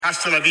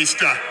Hasta la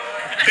vista,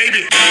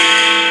 baby.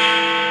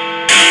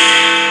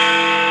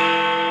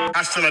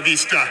 Hasta la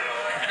vista,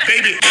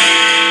 baby.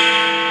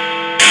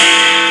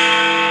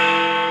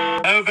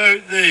 How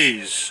about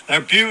these?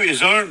 They're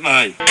beauties, aren't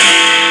they?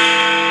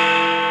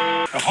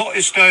 The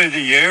hottest day of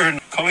the year, and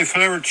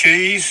cauliflower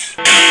cheese.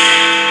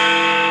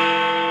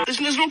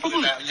 Listen, there's no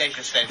problem.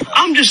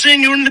 I'm just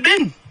saying you're in the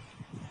bin.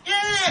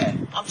 Yeah,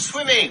 I'm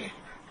swimming.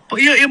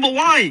 But but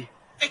why?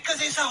 Because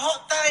it's a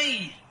hot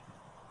day.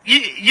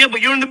 Yeah,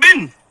 but you're in the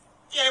bin.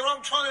 Yeah, well,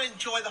 I'm trying to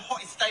enjoy the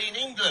hottest day in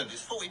England.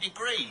 It's 40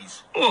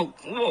 degrees. Well,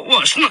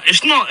 what?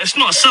 It's not a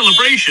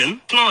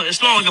celebration.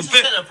 It's not like It's a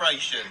bit.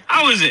 celebration.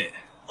 How is it?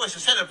 Well, it's a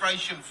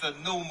celebration for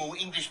normal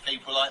English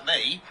people like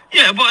me.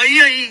 Yeah, but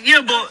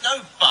but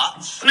No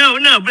buts.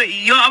 no, but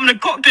you're having a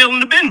cocktail in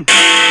the bin.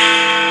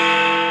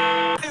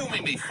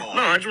 Filming me for?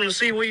 No, I just want to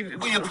see what you.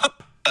 Well, you're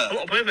I'm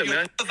not perfect, You're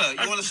man.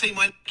 pervert. You want to see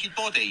my naked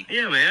body?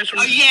 Yeah, man. I just Oh,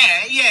 want to...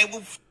 yeah.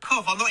 Well, f***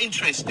 off. I'm not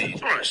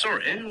interested. All right,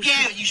 sorry.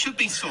 Yeah, you should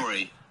be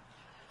sorry.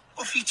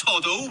 Off you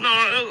toddle.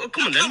 No,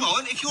 come on then. Come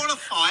on, if you want to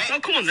fight. Oh,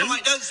 come on then.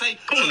 Fight. Don't say,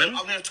 Come on then.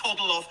 I'm going to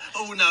toddle off.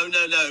 Oh, no.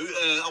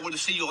 I want to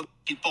see your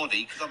naked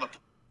body because I'm a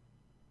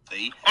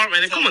pussy. All right,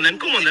 man. Come on then.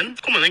 Go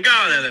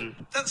out there then.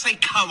 Don't say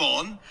come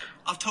on.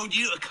 I've told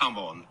you to come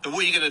on. But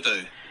what are you going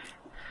to do?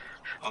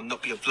 I'll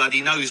knock your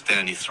bloody nose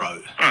down your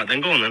throat. All right,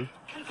 then go on then.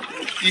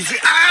 You see,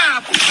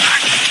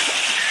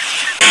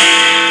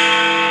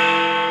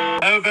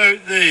 How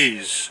about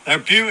these? They're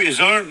beauties,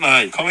 aren't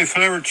they?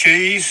 Cauliflower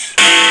cheese.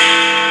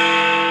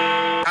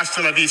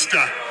 Hasta la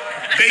vista,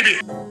 baby.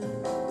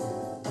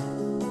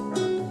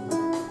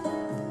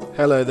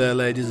 Hello there,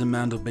 ladies and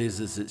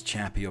mantelpieces. It's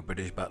Chappie, your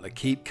British butler.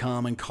 Keep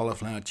calm and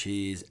cauliflower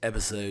cheese,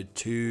 episode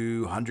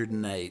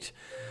 208.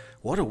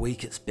 What a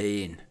week it's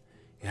been.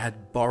 You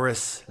had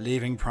Boris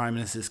leaving Prime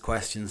Minister's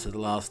questions for the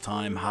last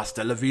time.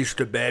 Hasta la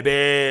vista,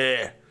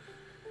 baby.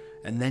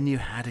 And then you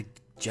had a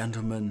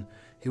gentleman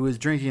who was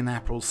drinking an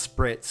Aperol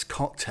Spritz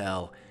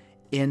cocktail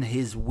in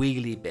his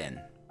wheelie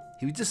bin.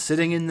 He was just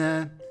sitting in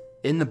there,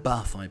 in the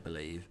bath, I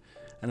believe,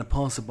 and a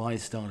passerby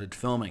started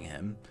filming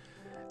him.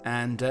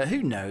 And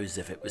who knows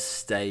if it was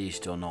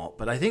staged or not,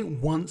 but I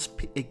think once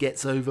it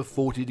gets over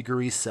 40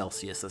 degrees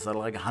Celsius, that's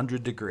like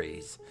 100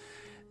 degrees,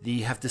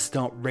 you have to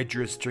start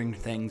registering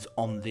things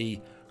on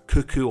the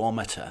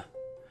cuckoometer.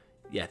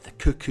 Yeah, the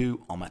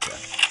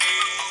cuckoometer.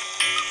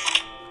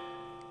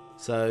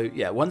 So,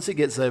 yeah, once it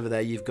gets over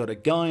there, you've got a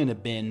guy in a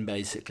bin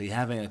basically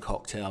having a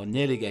cocktail,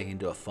 nearly getting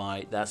into a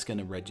fight. That's going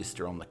to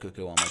register on the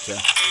cuckoometer.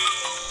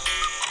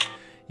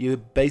 You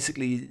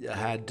basically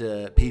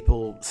had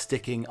people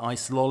sticking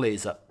ice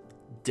lollies up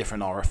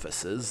different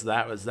orifices.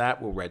 That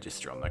will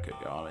register on the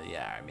cuckoometer.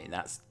 Yeah, I mean,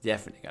 that's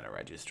definitely going to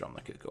register on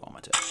the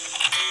cuckoometer.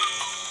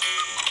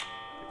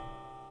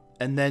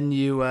 And then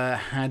you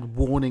had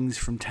warnings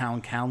from town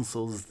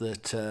councils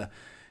that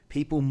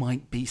people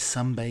might be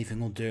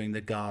sunbathing or doing the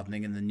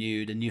gardening in the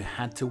nude, and you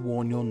had to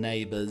warn your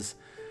neighbours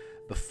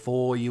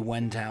before you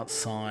went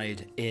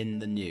outside in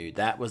the nude.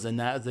 That was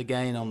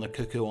again on the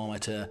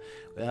cuckoometer.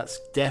 That's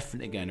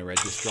definitely going to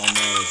register on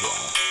there as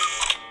well.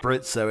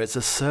 Britzo, it's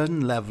a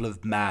certain level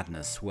of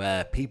madness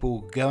where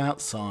people go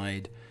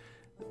outside.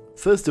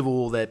 First of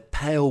all, they're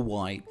pale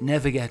white,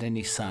 never get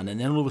any sun, and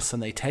then all of a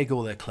sudden they take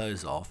all their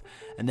clothes off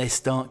and they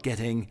start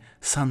getting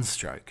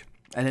sunstroke,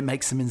 and it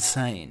makes them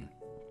insane.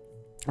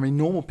 I mean,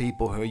 normal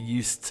people who are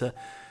used to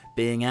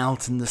being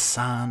out in the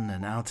sun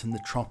and out in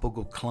the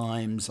tropical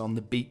climes on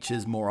the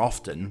beaches more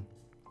often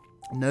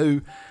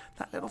know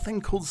that little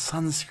thing called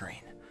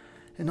sunscreen,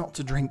 and not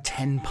to drink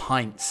 10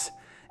 pints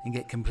and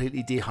get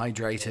completely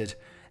dehydrated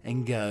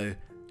and go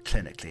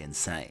clinically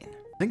insane.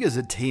 I think as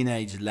a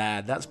teenage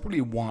lad, that's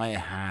probably why I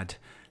had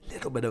a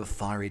little bit of a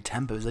fiery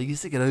temper, because I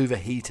used to get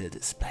overheated,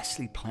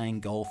 especially playing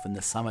golf in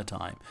the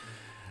summertime.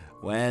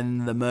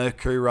 When the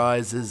mercury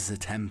rises, the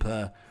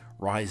temper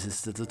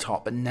rises to the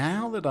top. But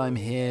now that I'm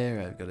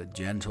here, I've got a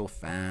gentle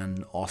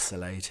fan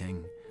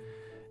oscillating,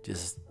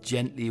 just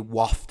gently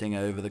wafting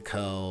over the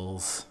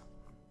curls,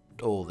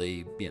 all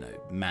the,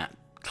 matte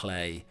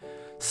clay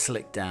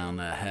slick down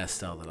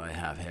hairstyle that I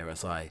have here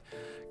as I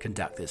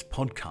conduct this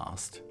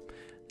podcast.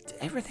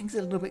 Everything's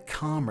a little bit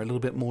calmer, a little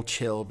bit more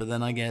chill, but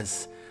then I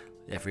guess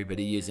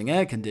everybody using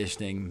air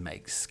conditioning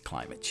makes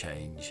climate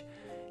change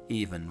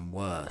even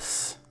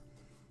worse.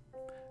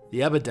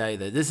 The other day,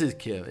 though, this is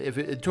cute. If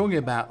we're talking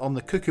about on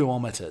the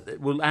cuckoometer,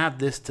 we'll add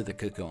this to the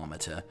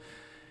cuckoometer.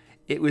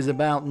 It was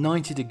about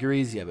 90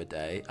 degrees the other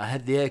day. I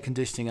had the air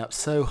conditioning up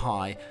so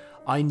high,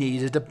 I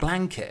needed a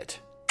blanket.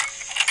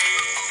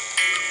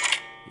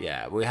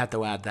 Yeah, we had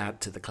to add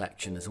that to the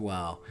collection as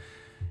well.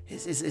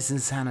 It's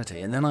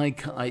insanity. And then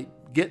I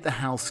get the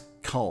house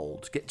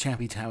cold, get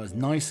Chappie Towers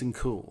nice and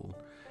cool,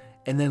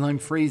 and then I'm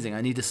freezing.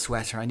 I need a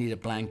sweater, I need a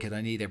blanket,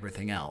 I need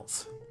everything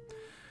else.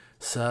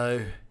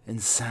 So,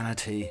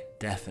 insanity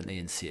definitely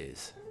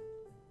ensues.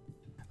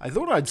 I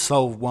thought I'd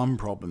solve one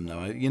problem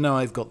though.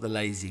 I've got the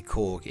lazy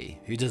corgi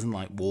who doesn't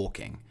like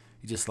walking.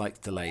 He just likes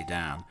to lay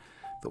down.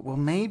 But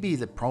maybe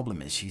the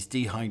problem is she's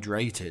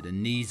dehydrated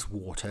and needs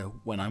water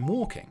when I'm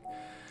walking.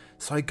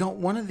 So I got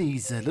one of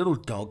these little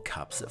dog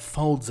cups that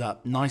folds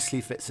up,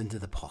 nicely fits into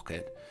the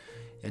pocket,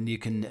 and you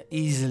can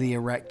easily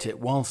erect it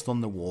whilst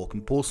on the walk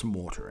and pour some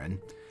water in.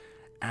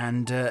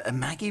 And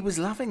Maggie was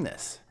loving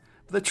this.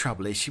 But the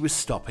trouble is she was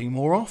stopping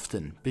more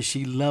often because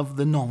she loved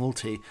the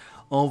novelty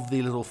of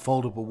the little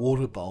foldable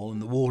water bowl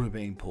and the water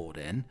being poured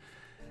in.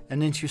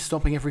 And then she was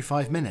stopping every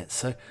 5 minutes.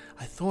 So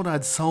I thought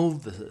I'd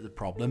solved the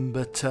problem,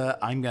 but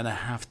I'm going to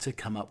have to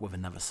come up with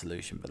another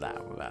solution for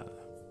that.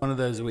 One of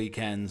those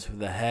weekends with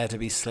the hair to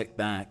be slicked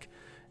back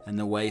and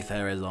the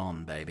wayfarers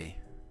on, baby.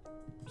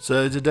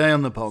 So today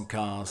on the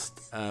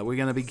podcast, we're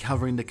going to be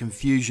covering the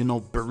confusion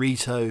of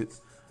burrito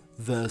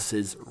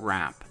versus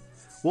wrap.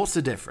 What's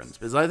the difference?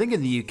 Because I think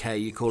in the UK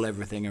you call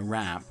everything a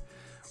wrap,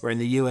 where in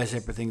the US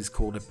everything's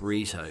called a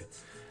burrito.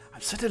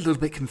 I'm sort of a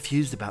little bit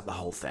confused about the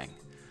whole thing.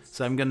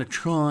 So I'm going to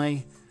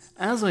try,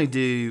 as I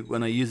do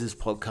when I use this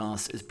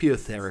podcast as pure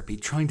therapy,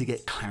 trying to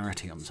get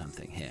clarity on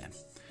something here.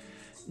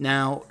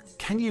 Now,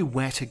 can you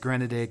wet a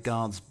Grenadier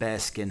Guard's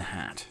bearskin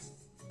hat?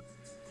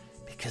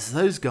 Because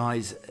those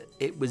guys,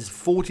 it was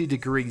 40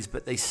 degrees,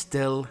 but they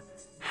still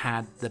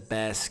had the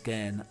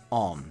bearskin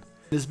on.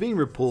 It's been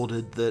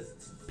reported that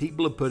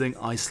people are putting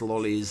ice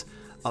lollies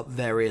up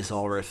various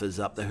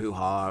orifices, up the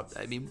hoo-ha.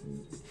 I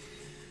mean,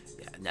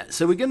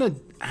 so we're going to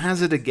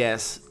hazard a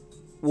guess.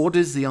 What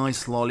is the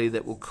ice lolly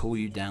that will cool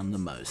you down the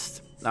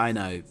most? I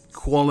know,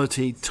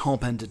 quality,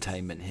 top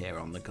entertainment here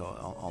on the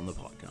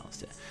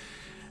podcast.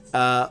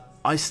 Yeah.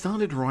 I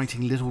started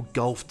writing little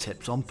golf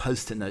tips on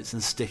post-it notes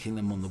and sticking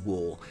them on the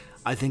wall.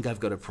 I think I've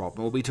got a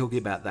problem. We'll be talking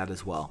about that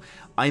as well.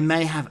 I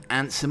may have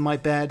ants in my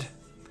bed.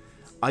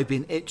 I've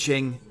been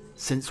itching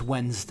since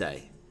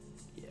Wednesday.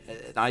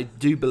 I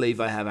do believe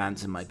I have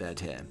ants in my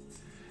bed here.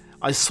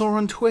 I saw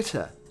on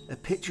Twitter a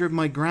picture of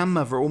my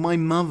grandmother or my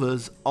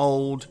mother's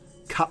old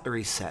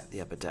cutlery set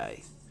the other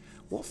day.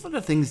 What sort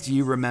of things do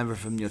you remember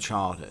from your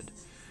childhood?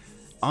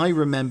 I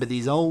remember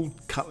these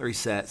old cutlery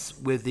sets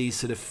with these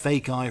sort of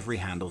fake ivory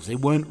handles. They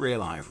weren't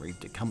real ivory.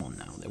 Come on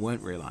now, they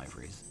weren't real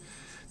ivories.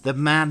 The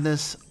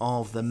madness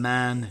of the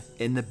man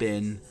in the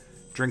bin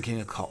drinking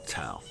a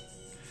cocktail.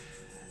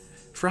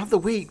 Throughout the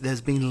week,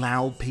 there's been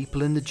loud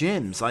people in the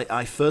gyms.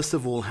 I first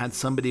of all had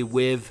somebody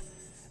with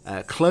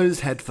closed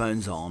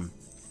headphones on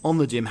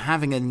the gym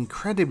having an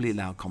incredibly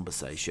loud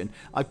conversation.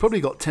 I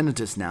probably got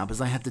tinnitus now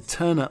because I had to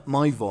turn up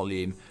my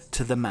volume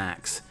to the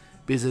max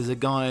because there's a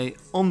guy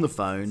on the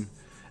phone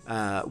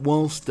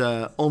whilst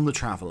on the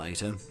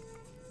travelator,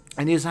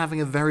 and he was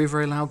having a very,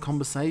 very loud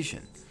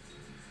conversation.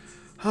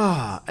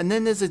 And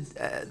then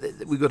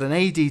we've got an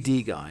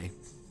ADD guy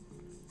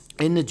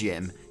in the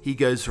gym. He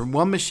goes from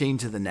one machine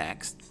to the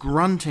next,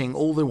 grunting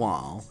all the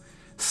while,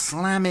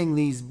 slamming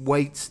these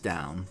weights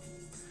down,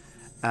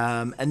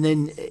 and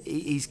then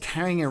he's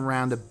carrying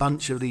around a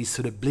bunch of these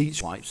sort of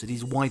bleach wipes that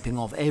he's wiping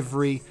off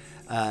every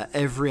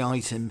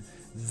item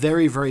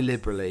very, very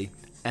liberally,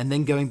 and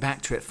then going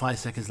back to it 5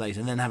 seconds later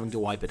and then having to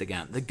wipe it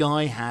again. The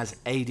guy has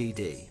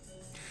ADD.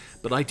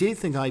 But I did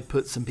think I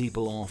put some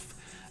people off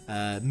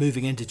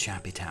moving into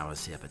Chappie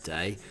Towers the other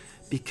day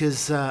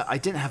because I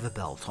didn't have the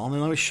belt on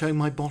and I was showing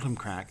my bottom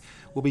crack.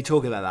 We'll be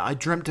talking about that. I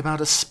dreamt about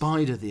a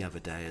spider the other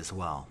day as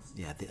well.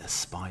 Yeah, a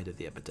spider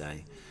the other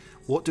day.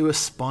 What do a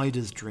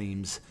spider's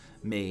dreams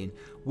mean?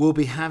 We'll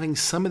be having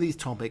some of these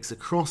topics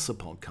across the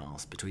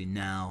podcast between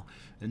now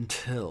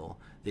until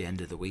the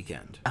end of the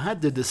weekend. I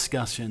had the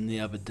discussion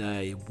the other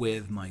day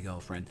with my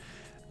girlfriend,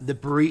 the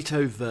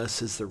burrito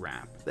versus the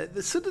wrap.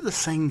 They're sort of the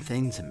same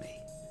thing to me.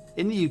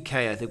 In the UK,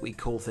 I think we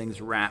call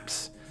things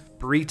wraps.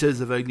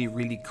 Burritos have only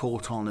really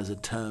caught on as a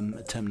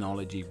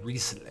terminology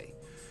recently.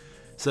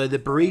 So the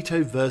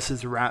burrito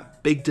versus the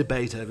wrap, big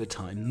debate over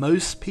time.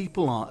 Most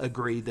people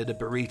agree that a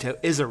burrito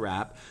is a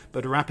wrap,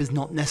 but a wrap is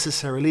not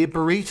necessarily a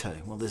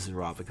burrito. Well, this is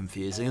rather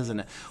confusing,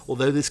 isn't it?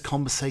 Although this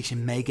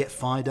conversation may get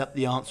fired up,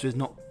 the answer is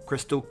not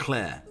crystal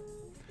clear.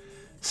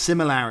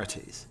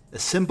 Similarities. A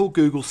simple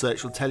Google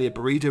search will tell you a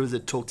burrito is a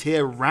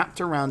tortilla wrapped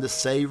around the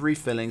savory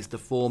fillings to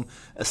form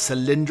a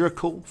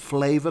cylindrical,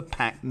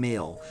 flavor-packed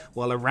meal,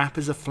 while a wrap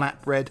is a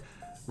flatbread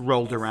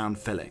rolled around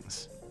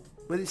fillings.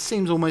 But it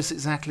seems almost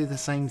exactly the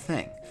same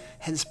thing.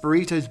 Hence,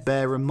 burritos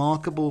bear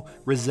remarkable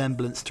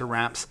resemblance to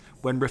wraps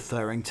when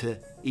referring to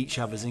each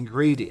other's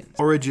ingredients.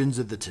 Origins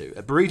of the two.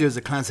 A burrito is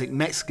a classic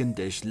Mexican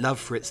dish loved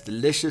for its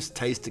delicious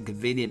taste and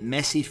convenient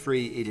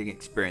messy-free eating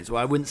experience.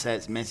 Well, I wouldn't say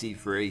it's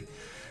messy-free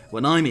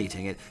when I'm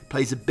eating it. It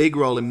plays a big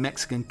role in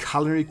Mexican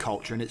culinary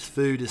culture, and its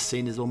food is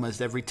seen as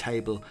almost every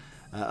table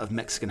of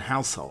Mexican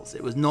households.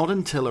 It was not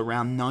until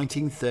around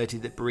 1930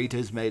 that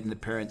burritos made an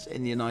appearance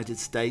in the United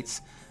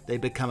States. They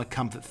become a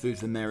comfort food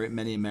for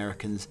many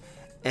Americans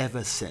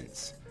ever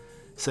since.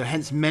 So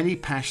hence many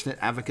passionate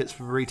advocates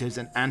for burritos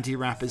and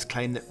anti-wrappers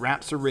claim that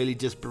wraps are really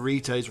just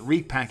burritos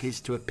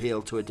repackaged to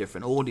appeal to a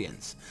different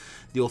audience.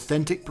 The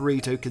authentic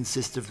burrito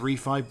consists of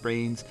refried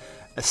beans,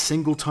 a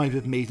single type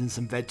of meat and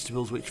some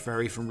vegetables which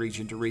vary from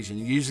region to region.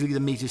 Usually the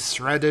meat is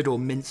shredded or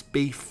minced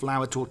beef.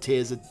 Flour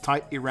tortillas are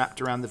tightly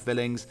wrapped around the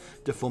fillings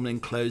to form an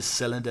enclosed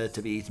cylinder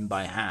to be eaten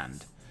by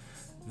hand.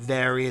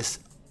 Various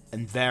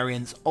and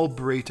variants of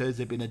burritos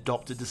have been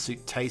adopted to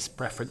suit taste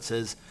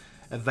preferences,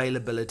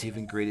 availability of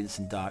ingredients,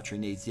 and dietary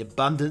needs. The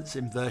abundance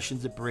in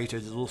versions of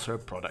burritos is also a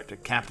product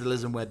of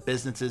capitalism, where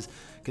businesses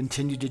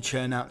continue to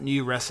churn out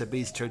new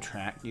recipes to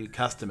attract new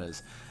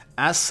customers.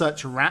 As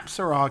such, wraps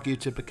are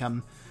argued to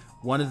become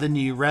one of the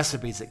new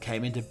recipes that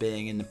came into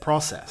being in the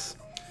process.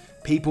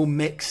 People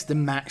mixed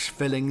and matched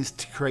fillings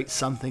to create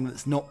something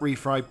that's not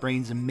refried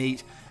beans and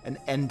meat and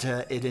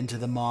enter it into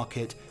the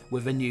market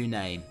with a new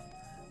name,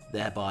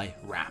 thereby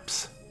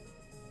wraps.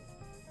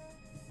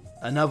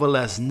 Another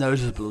less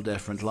noticeable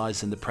difference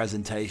lies in the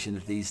presentation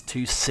of these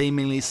two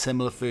seemingly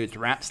similar foods.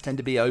 Wraps tend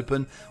to be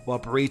open while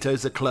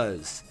burritos are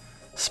closed.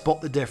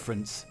 Spot the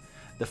difference.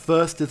 The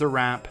first is a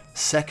wrap,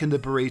 second a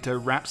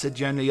burrito. Wraps are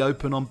generally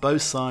open on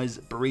both sides,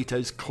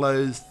 burritos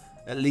closed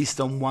at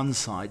least on one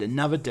side.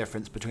 Another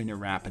difference between a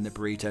wrap and a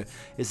burrito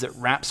is that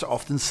wraps are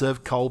often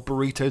served cold,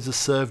 burritos are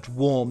served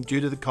warm. Due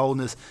to the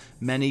coldness,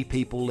 many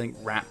people link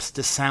wraps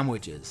to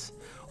sandwiches.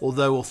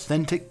 Although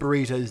authentic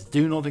burritos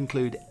do not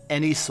include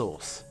any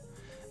sauce,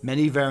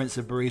 many variants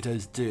of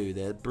burritos do.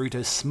 They're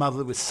burritos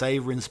smothered with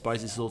savory and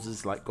spicy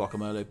sauces like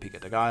guacamole, pico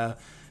de gallo,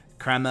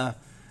 crema.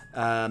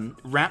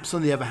 Wraps,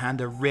 on the other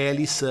hand, are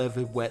rarely served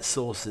with wet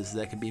sauces.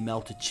 There can be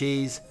melted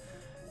cheese.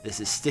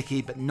 This is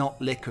sticky but not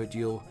liquid.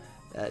 You'll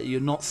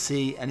not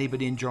see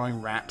anybody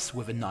enjoying wraps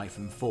with a knife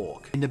and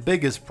fork. And the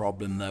biggest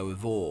problem, though,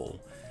 of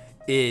all,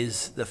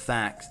 is the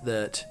fact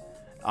that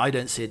I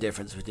don't see a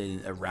difference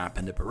between a wrap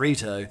and a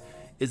burrito,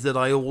 is that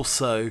I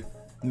also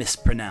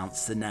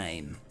mispronounce the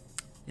name.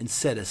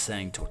 Instead of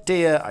saying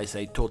tortilla, I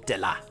say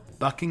tortilla.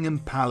 Buckingham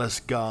Palace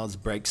guards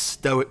break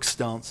stoic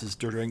stances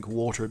to drink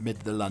water amid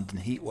the London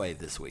heatwave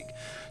this week.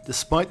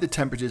 Despite the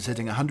temperatures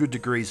hitting 100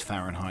 degrees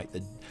Fahrenheit,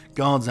 the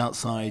guards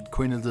outside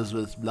Queen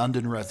Elizabeth's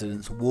London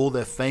residence wore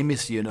their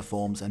famous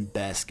uniforms and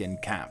bearskin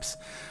caps.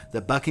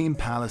 The Buckingham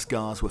Palace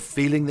guards were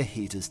feeling the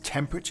heat as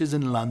temperatures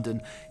in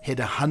London hit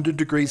 100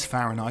 degrees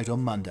Fahrenheit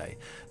on Monday.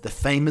 The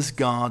famous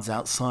guards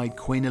outside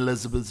Queen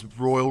Elizabeth's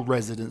royal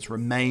residence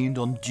remained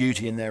on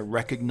duty in their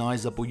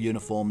recognisable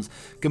uniforms,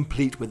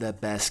 complete with their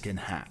bearskin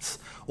hats.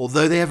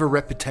 Although they have a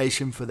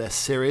reputation for their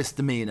serious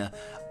demeanour,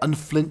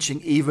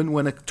 unflinching even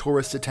when a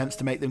tourist attempts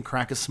to make them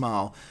crack a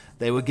smile,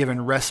 they were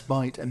given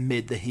respite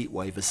amid the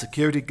heatwave. A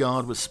security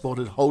guard was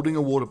spotted holding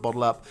a water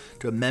bottle up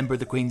to a member of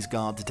the Queen's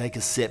Guard to take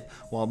a sip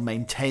while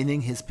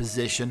maintaining his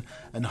position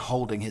and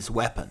holding his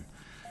weapon.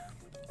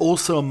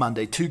 Also on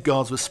Monday, 2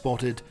 guards were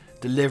spotted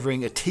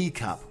delivering a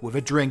teacup with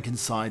a drink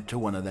inside to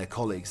one of their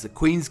colleagues. The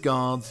Queen's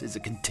Guards is a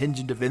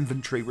contingent of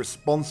infantry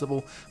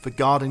responsible for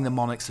guarding the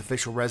monarch's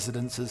official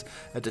residences.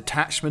 A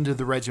detachment of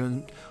the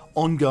regiment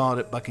on guard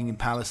at Buckingham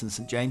Palace and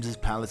St James's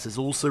Palace is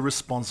also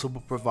responsible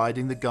for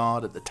providing the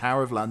guard at the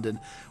Tower of London,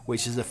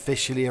 which is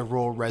officially a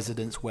royal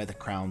residence where the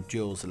crown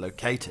jewels are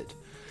located.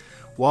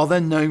 While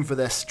they're known for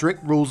their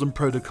strict rules and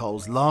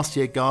protocols, last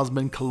year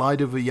guardsmen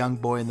collided with a young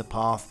boy in the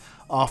path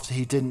after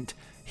he didn't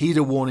heed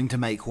a warning to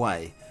make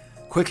way.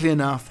 Quickly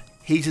enough,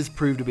 heat has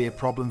proved to be a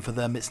problem for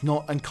them. It's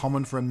not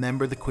uncommon for a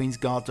member of the Queen's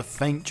Guard to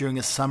faint during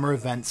a summer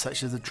event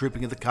such as the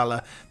Trooping of the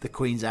Colour, the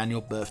Queen's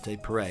annual birthday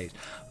parade.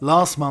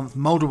 Last month,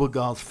 multiple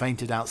guards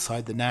fainted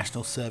outside the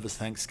National Service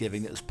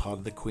Thanksgiving that was part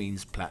of the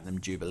Queen's Platinum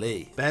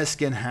Jubilee.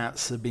 Bearskin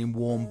hats have been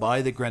worn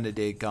by the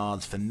Grenadier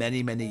Guards for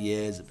many, many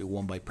years. They've been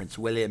worn by Prince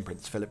William,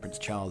 Prince Philip, Prince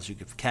Charles,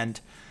 Duke of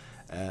Kent,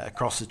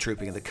 across the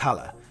Trooping of the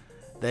Colour.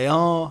 They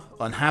are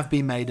and have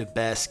been made of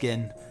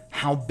bearskin.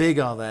 How big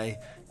are they?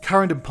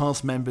 Current and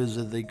past members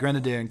of the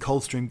Grenadier and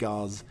Coldstream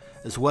Guards,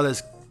 as well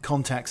as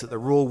contacts at the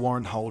Royal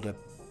Warrant Holder,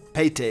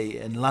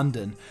 Pété in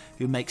London,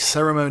 who make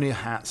ceremonial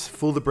hats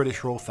for the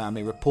British royal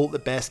family, report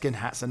that bearskin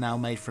hats are now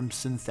made from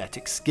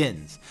synthetic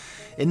skins.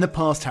 In the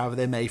past, however,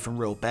 they're made from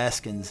real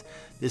bearskins.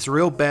 This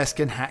real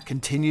bearskin hat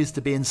continues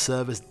to be in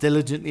service,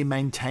 diligently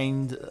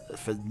maintained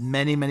for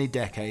many, many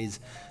decades.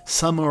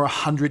 Some are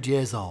 100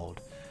 years old.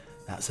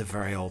 That's a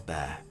very old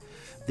bear.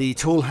 The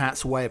tall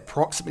hats weigh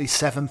approximately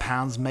 7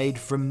 pounds, made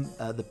from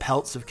the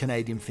pelts of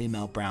Canadian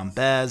female brown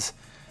bears.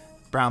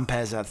 Brown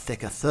bears have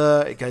thicker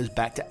fur. It goes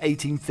back to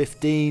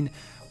 1815,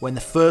 when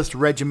the 1st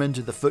Regiment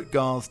of the Foot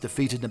Guards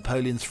defeated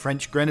Napoleon's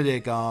French Grenadier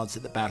Guards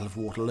at the Battle of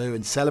Waterloo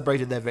and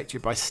celebrated their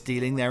victory by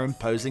stealing their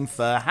imposing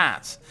fur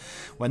hats.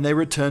 When they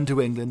returned to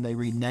England, they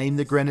renamed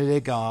the Grenadier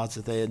Guards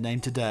as they are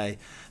named today.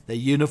 Their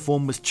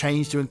uniform was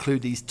changed to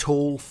include these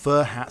tall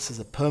fur hats as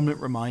a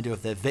permanent reminder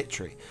of their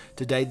victory.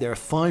 Today there are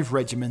 5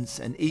 regiments,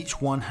 and each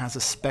one has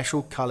a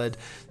special coloured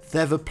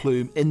feather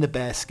plume in the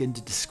bearskin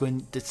to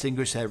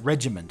distinguish their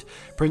regiment.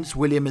 Prince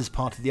William is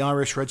part of the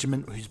Irish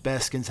regiment, whose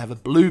bearskins have a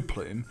blue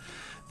plume.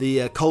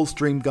 The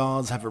Coldstream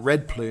Guards have a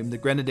red plume. The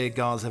Grenadier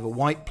Guards have a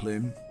white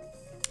plume,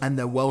 and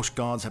the Welsh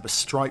Guards have a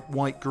striped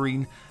white,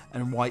 green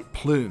and white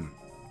plume.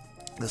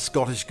 The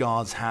Scottish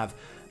Guards have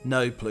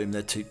no plume.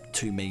 They're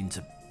too mean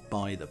to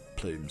buy the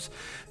plumes.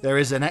 There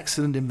is an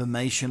excellent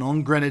information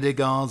on Grenadier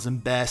Guards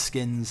and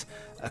bearskins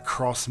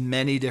across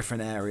many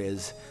different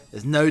areas.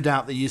 There's no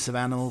doubt the use of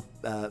animal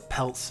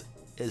pelts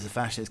is a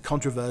fashion. It's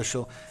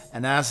controversial,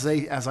 and as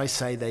I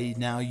say, they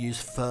now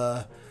use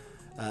fur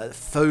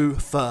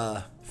faux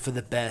fur for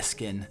the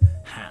bearskin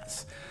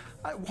hats.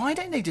 Why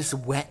don't they just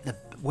wet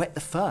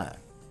the fur?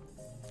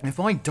 If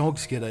my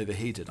dogs get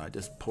overheated, I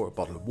just pour a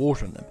bottle of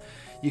water on them.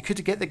 You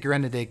could get the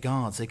Grenadier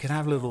Guards, they could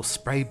have little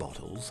spray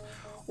bottles,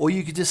 or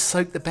you could just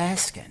soak the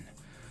bearskin.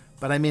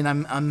 But I mean,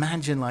 I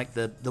imagine like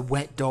the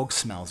wet dog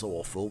smells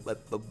awful,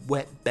 but the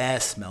wet bear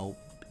smell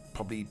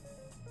probably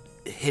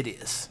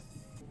hideous.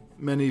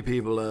 Many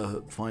people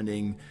are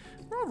finding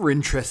rather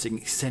interesting,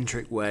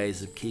 eccentric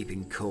ways of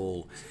keeping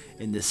cool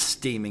in this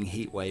steaming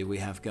heat wave we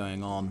have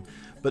going on.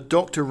 But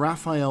Dr.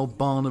 Raphael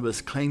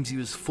Barnabas claims he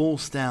was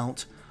forced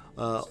out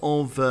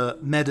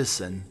of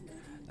medicine,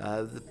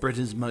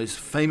 Britain's most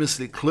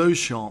famously closed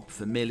shop,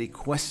 for merely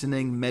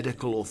questioning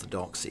medical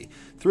orthodoxy.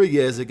 3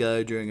 years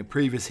ago, during a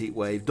previous heat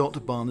wave,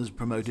 Dr. Barnabas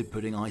promoted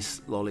putting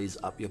ice lollies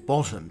up your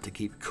bottom to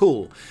keep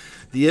cool.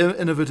 The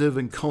innovative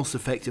and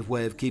cost-effective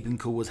way of keeping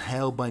cool was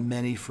hailed by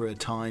many for a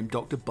time,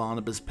 Dr.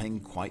 Barnabas being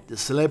quite the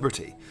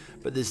celebrity.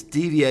 But this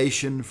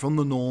deviation from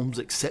the norms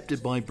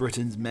accepted by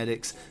Britain's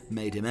medics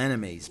made him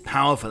enemies,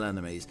 powerful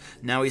enemies.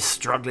 Now he's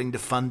struggling to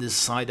fund his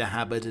cider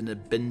habit in a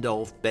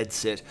Bindolph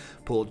bedsit.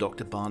 Poor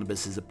Dr.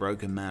 Barnabas is a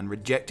broken man,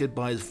 rejected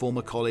by his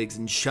former colleagues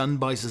and shunned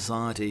by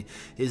society.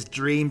 His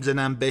dreams and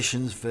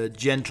ambitions for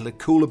gentler,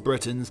 cooler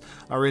Britons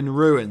are in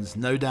ruins.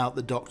 No doubt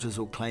the doctors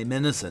will claim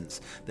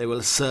innocence. They will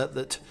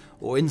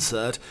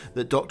insert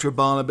that Dr.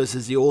 Barnabas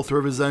is the author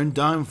of his own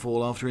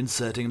downfall after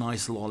inserting an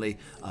ice lolly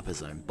up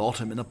his own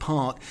bottom in a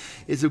park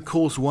is of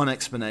course one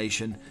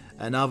explanation,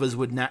 and others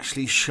would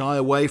naturally shy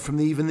away from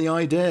even the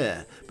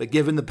idea. But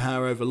given the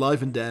power over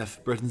life and death,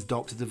 Britain's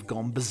doctors have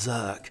gone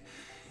berserk.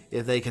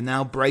 If they can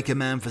now break a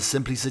man for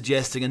simply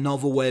suggesting a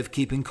novel way of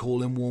keeping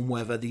cool in warm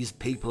weather, these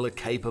people are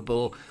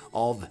capable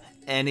of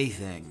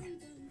anything.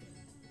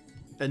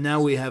 And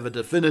now we have a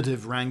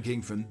definitive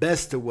ranking from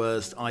best to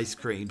worst ice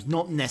creams,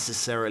 not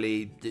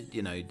necessarily, that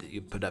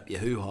you put up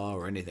your hoo-ha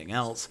or anything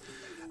else.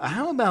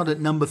 How about at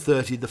number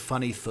 30, the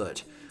funny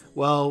foot?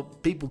 Well,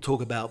 people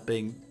talk about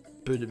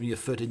putting your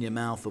foot in your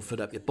mouth or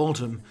foot up your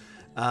bottom,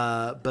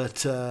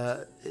 but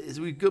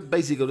we've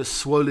basically got a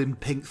swollen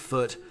pink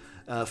foot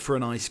for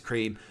an ice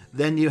cream.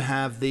 Then you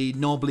have the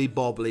knobbly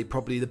bobbly,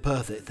 probably the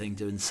perfect thing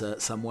to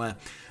insert somewhere.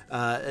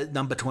 At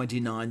number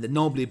 29, the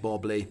knobbly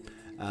bobbly.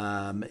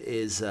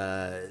 Is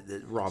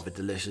rather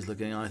delicious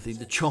looking. I think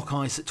the choc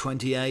ice at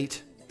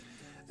 28.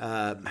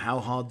 How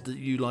hard do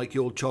you like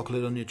your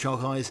chocolate on your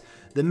choc ice?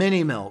 The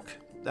mini milk.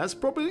 That's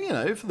probably,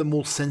 for the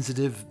more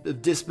sensitive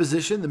of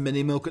disposition. The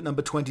mini milk at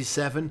number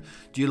 27.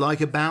 Do you like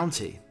a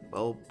Bounty?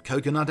 Well,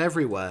 coconut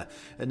everywhere.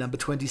 At number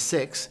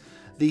 26.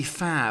 The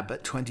Fab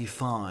at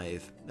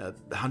 25.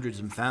 Hundreds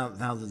and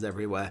thousands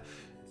everywhere.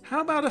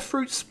 How about a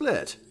fruit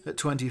split at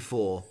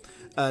 24?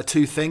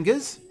 Two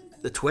fingers.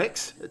 The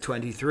Twix at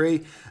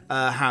 23.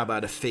 How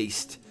about a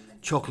Feast?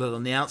 Chocolate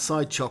on the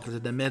outside, chocolate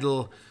in the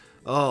middle.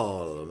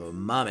 Oh,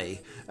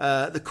 mummy.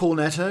 The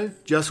Cornetto,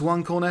 just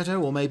one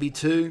Cornetto or maybe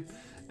two.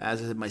 As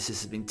I said, my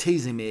sister's been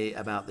teasing me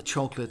about the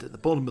chocolate at the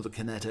bottom of the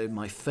Cornetto.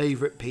 My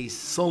favourite piece,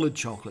 solid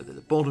chocolate at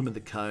the bottom of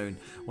the cone.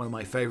 One of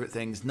my favourite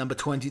things. Number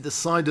 20, the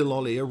cider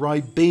lolly, a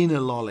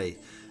Ribena lolly.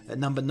 At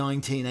number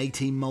 19,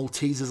 18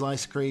 Maltesers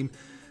ice cream.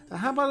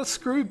 How about a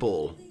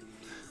screwball?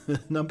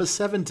 Number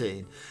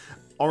 17.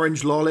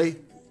 Orange lolly,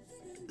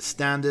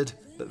 standard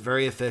but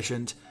very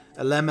efficient.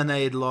 A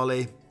lemonade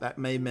lolly, that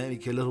may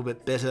make you a little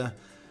bit bitter.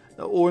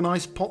 Or a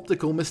nice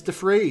popsicle, Mr.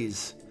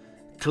 Freeze.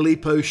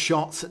 Calippo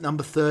shots at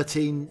number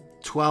 13,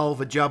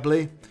 12, a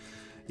jubbly.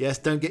 Yes,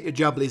 don't get your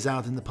jubblies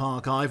out in the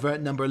park either.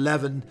 At number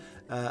 11,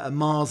 a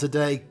Mars a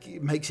day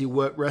makes you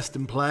work, rest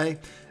and play.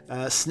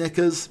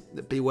 Snickers,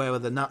 beware where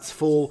the nuts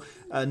fall.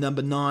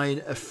 Number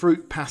 9, a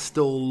fruit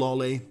pastel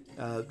lolly.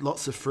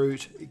 Lots of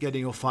fruit,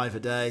 getting your 5 a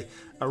day.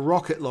 A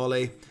rocket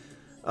lolly,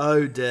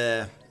 oh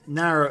dear,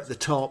 narrow at the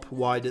top,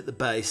 wide at the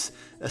base.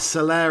 A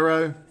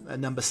Solero at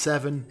number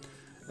 7.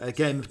 A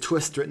game of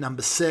Twister at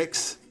number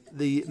 6.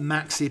 The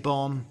Maxi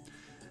Bon,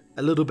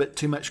 a little bit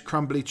too much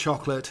crumbly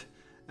chocolate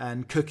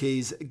and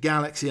cookies.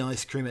 Galaxy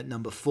ice cream at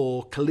number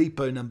 4.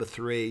 Calippo number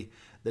 3.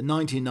 The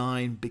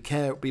 99,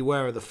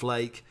 beware of the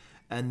flake.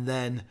 And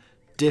then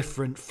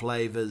different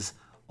flavours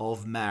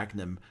of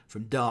Magnum,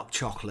 from dark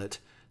chocolate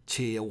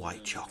to your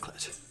white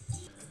chocolate.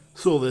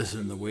 Saw this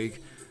in the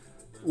week.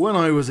 When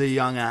I was a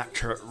young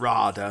actor at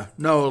RADA,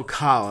 Noel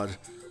Coward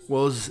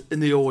was in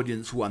the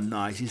audience one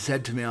night. He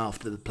said to me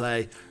after the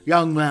play,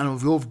 "Young man,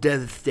 with your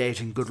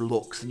devastating good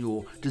looks and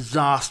your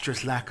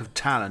disastrous lack of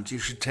talent, you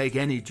should take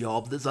any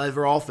job that's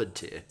ever offered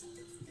to you."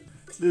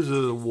 This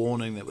is a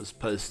warning that was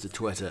posted to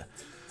Twitter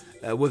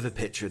with a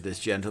picture of this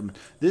gentleman.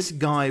 This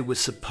guy was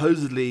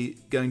supposedly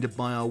going to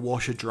buy our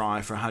washer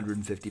dryer for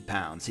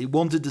 £150. He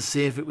wanted to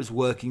see if it was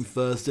working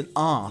first and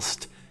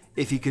asked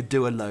if he could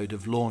do a load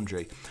of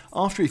laundry.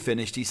 After he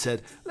finished, he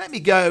said, "Let me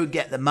go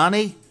get the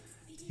money."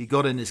 He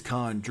got in his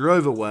car and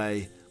drove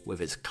away with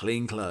his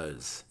clean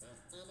clothes.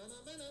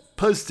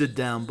 Posted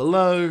down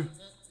below,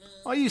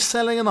 are you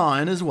selling an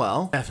iron as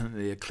well?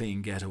 Definitely a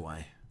clean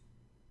getaway.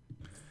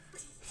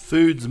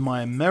 foods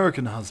my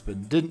American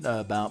husband didn't know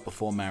about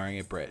before marrying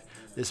a Brit.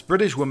 This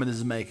British woman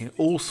is making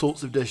all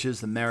sorts of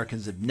dishes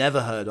Americans have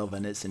never heard of,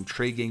 and it's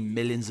intriguing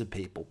millions of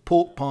people.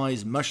 Pork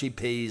pies, mushy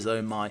peas,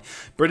 oh my.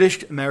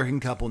 British-American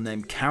couple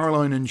named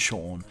Caroline and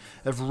Sean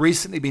have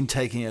recently been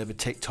taking over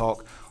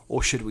TikTok,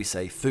 or should we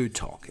say Food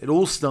Talk. It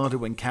all started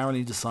when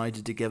Caroline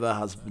decided to give her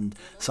husband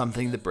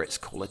something the Brits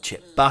call a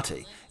chip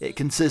butty. It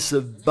consists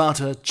of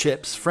butter,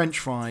 chips, French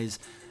fries,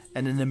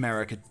 and in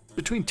America,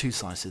 between two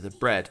slices of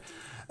bread.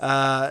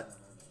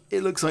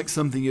 It looks like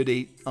something you'd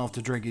eat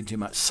after drinking too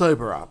much.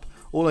 Sober up.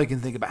 All I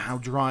can think about how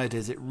dry it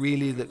is. It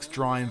really looks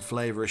dry in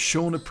flavour. As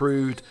Sean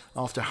approved,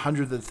 after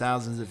hundreds of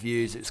thousands of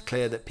views, it was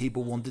clear that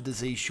people wanted to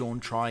see Sean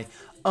try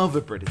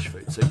other British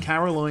food. So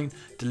Caroline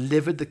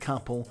delivered the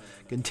couple,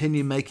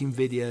 continued making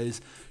videos.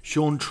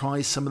 Sean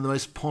tries some of the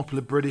most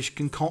popular British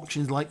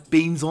concoctions like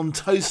beans on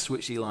toast,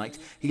 which he liked.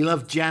 He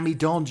loved jammy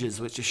dodgers,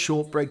 which are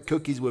shortbread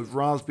cookies with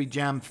raspberry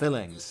jam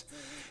fillings.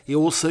 He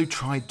also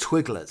tried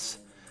Twiglets.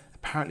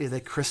 Apparently they're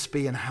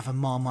crispy and have a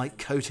Marmite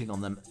coating on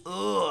them.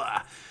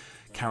 Ugh!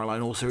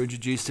 Caroline also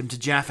introduced him to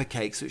Jaffa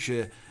cakes, which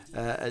are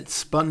a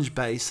sponge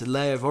base, a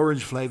layer of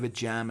orange-flavoured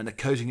jam, and a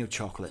coating of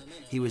chocolate.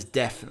 He was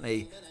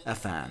definitely a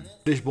fan.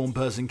 British-born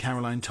person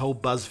Caroline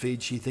told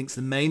BuzzFeed she thinks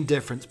the main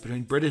difference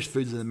between British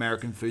foods and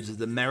American foods is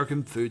that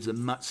American foods are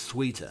much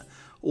sweeter.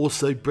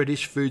 Also,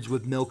 British foods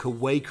with milk are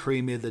way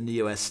creamier than the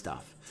US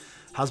stuff.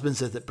 Husband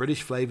says that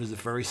British flavours are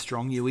very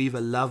strong. You either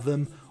love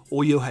them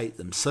or you hate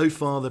them. So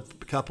far, the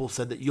couple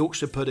said that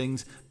Yorkshire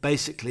puddings,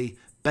 basically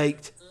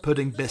baked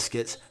pudding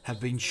biscuits, have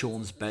been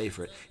Sean's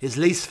favourite. His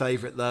least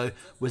favourite, though,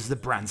 was the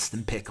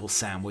Branston pickle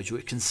sandwich,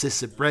 which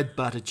consists of bread,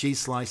 butter, cheese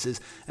slices,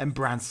 and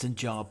Branston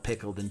jarred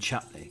pickled and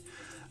chutney.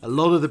 A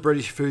lot of the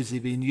British foods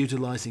have been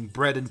utilising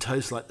bread and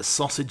toast, like the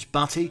sausage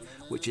butty,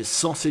 which is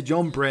sausage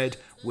on bread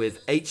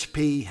with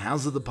HP,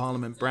 House of the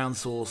Parliament brown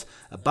sauce,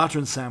 a butter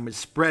and sandwich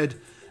spread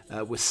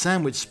with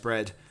sandwich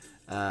spread.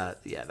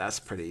 That's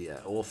pretty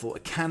awful. A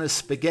can of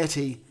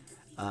spaghetti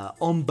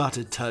on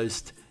buttered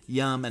toast,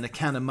 yum, and a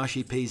can of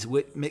mushy peas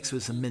mixed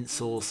with some mint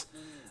sauce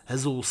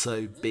has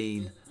also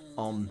been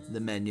on the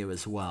menu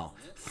as well.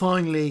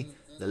 Finally,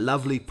 the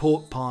lovely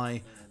pork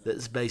pie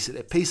that's basically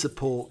a piece of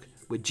pork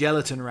with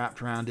gelatin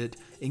wrapped around it,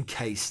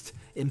 encased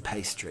in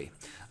pastry.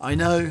 I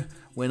know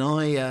when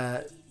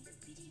I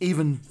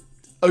even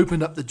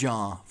opened up the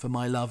jar for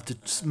my love to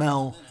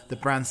smell the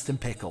Branston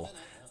pickle,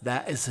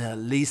 that is her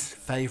least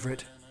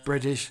favourite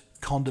British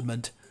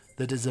condiment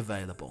that is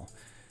available.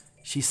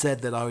 She said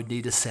that I would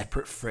need a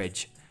separate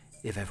fridge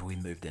if ever we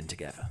moved in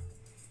together.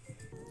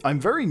 I'm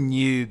very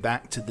new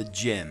back to the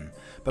gym,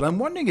 but I'm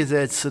wondering if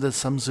there's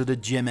some sort of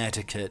gym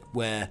etiquette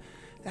where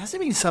there has to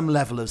be some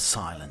level of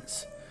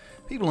silence.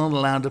 People aren't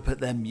allowed to put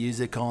their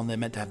music on, they're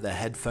meant to have their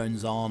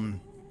headphones on,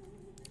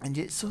 and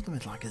it's sort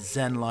of like a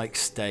zen-like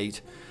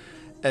state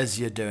as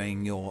you're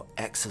doing your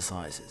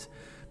exercises.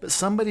 But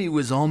somebody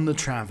was on the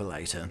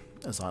travelator,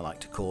 as I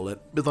like to call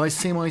it, but I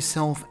see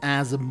myself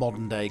as a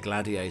modern-day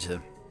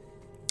gladiator,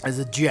 as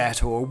a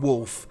jet or a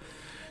wolf,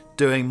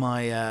 doing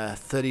my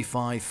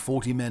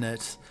 35-40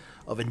 minutes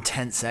of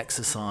intense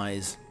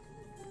exercise,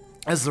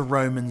 as the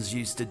Romans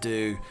used to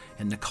do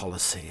in the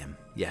Colosseum.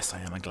 Yes,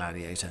 I am a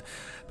gladiator.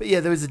 But yeah,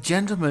 there was a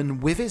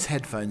gentleman with his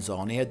headphones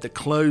on. He had the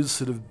closed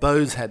sort of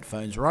Bose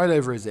headphones right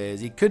over his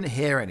ears. He couldn't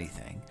hear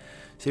anything,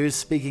 so he was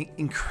speaking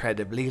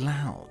incredibly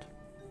loud.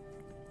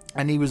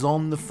 And he was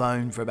on the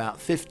phone for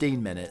about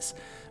 15 minutes,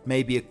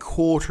 maybe a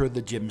quarter of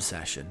the gym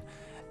session.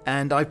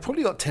 And I've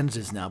probably got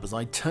tinnitus now because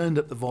I turned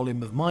up the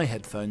volume of my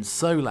headphones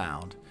so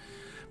loud.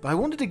 But I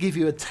wanted to give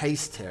you a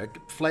taste here,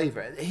 a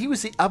flavour. He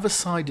was the other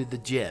side of the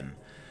gym,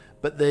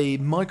 but the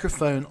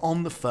microphone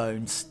on the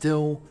phone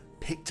still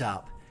picked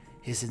up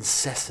his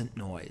incessant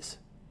noise.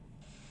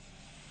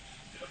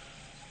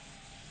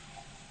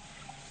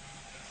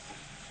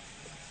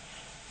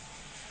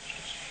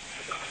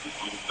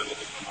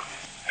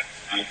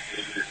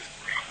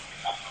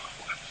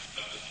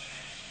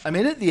 I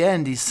mean, at the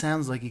end, he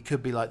sounds like he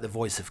could be like the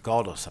voice of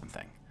God or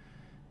something.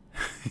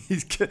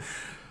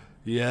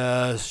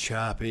 Yes,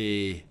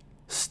 chappy.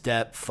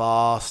 Step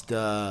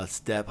faster,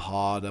 step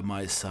harder,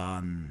 my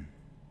son.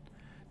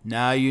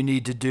 Now you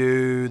need to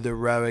do the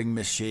rowing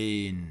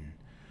machine.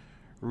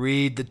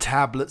 Read the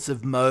tablets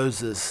of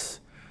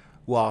Moses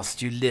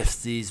whilst you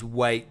lift these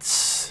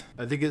weights.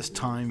 I think it's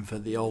time for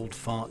the old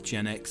fart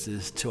Gen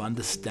Xers to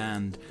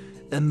understand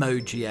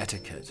emoji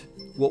etiquette.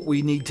 What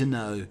we need to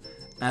know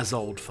as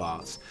old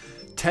farts.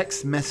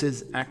 Text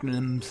message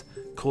acronyms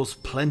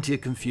caused plenty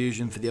of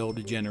confusion for the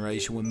older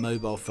generation when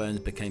mobile phones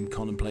became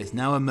commonplace.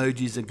 Now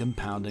emojis are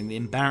compounding the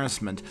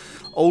embarrassment.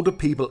 Older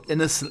people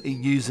innocently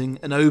using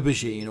an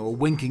aubergine or a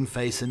winking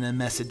face in their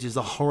messages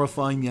are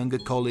horrifying younger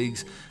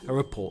colleagues, a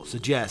report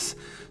suggests.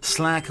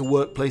 Slack, a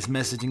workplace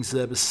messaging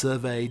service,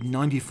 surveyed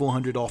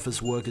 9,400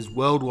 office workers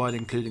worldwide,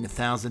 including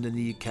 1,000 in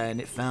the UK,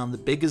 and it found the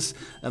biggest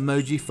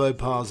emoji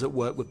faux pas at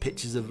work were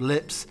pictures of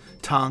lips,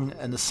 tongue,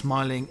 and a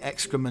smiling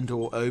excrement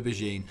or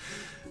aubergine.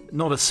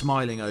 not a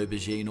smiling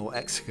aubergine or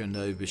execrant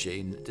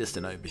aubergine, just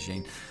an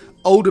aubergine.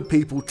 Older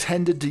people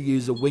tended to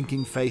use a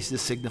winking face to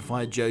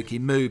signify a jokey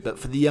mood, but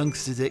for the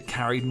youngsters it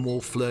carried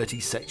more flirty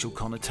sexual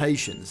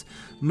connotations.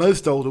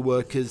 Most older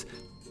workers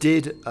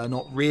did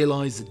not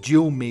realise the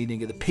dual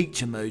meaning of the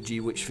peach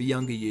emoji, which for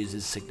younger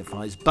users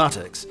signifies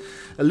buttocks.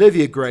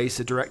 Olivia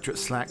Grace, a director at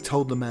Slack,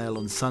 told the Mail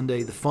on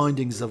Sunday, "The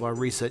findings of our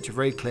research are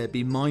very clear.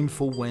 Be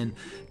mindful when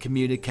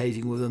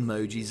communicating with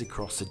emojis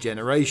across the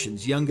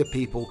generations. Younger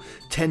people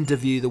tend to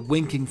view the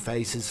winking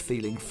face as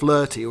feeling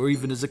flirty or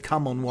even as a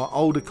come-on, while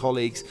older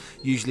colleagues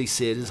usually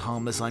see it as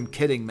harmless 'I'm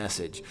kidding'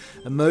 message.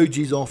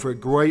 Emojis offer a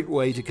great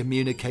way to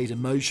communicate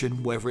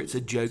emotion, whether it's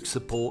a joke,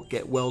 support,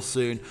 get well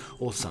soon,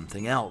 or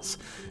something else.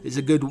 It's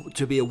good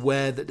to be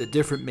aware that the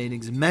different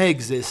meanings may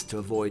exist to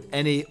avoid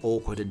any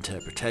awkward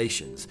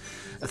interpretations."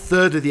 A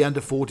third of the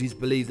under 40s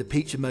believed the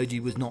peach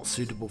emoji was not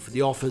suitable for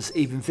the office.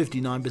 Even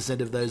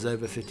 59% of those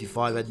over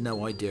 55 had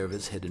no idea of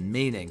its hidden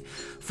meaning.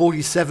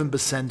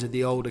 47% of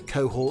the older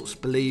cohorts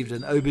believed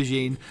an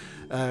aubergine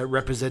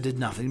represented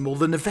nothing more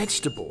than a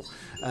vegetable,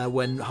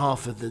 when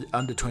half of the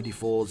under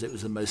 24s it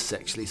was the most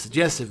sexually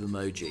suggestive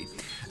emoji.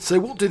 So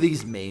what do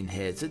these mean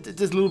here?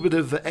 There's a little bit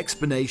of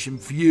explanation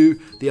for you,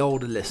 the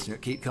older listener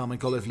at Keep Calm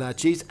and Cauliflower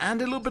Cheese,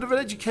 and a little bit of an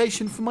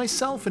education for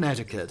myself in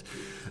etiquette.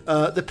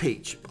 The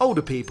peach,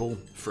 older people,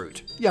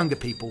 fruit. Younger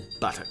people,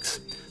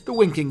 buttocks. The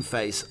winking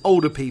face,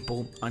 older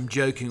people, I'm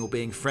joking or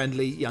being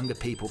friendly, younger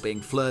people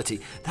being flirty.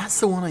 That's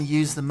the one I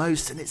use the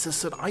most, and it's a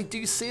sort of, I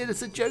do see it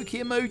as a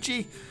jokey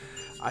emoji.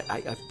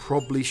 I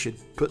probably should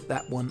put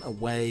that one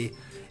away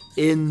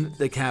in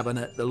the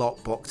cabinet, the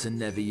lockbox, and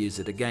never use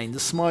it again. The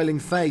smiling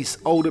face,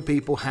 older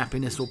people,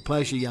 happiness or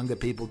pleasure, younger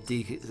people,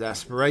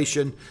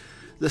 exasperation.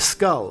 The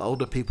skull,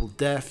 older people,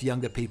 deaf,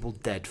 younger people,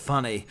 dead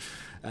funny.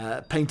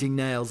 Painting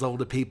nails,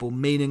 older people,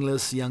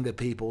 meaningless, younger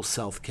people,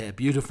 self-care,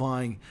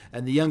 beautifying,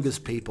 and the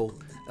youngest people,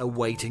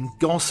 awaiting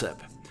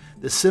gossip.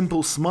 The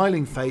simple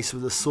smiling face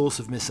was a source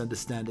of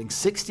misunderstanding.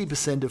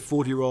 60% of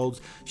 40-year-olds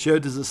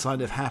showed as a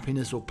sign of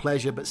happiness or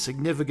pleasure, but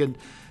significant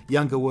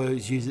younger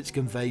words use it to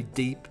convey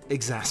deep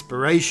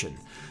exasperation.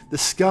 The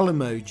skull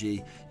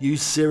emoji,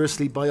 used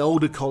seriously by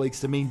older colleagues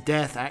to mean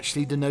death,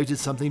 actually denoted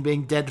something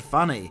being dead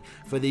funny.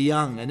 For the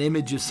young, an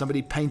image of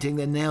somebody painting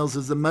their nails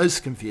was the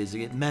most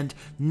confusing. It meant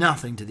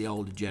nothing to the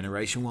older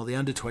generation, while the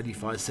under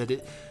 25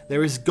 said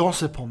there is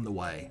gossip on the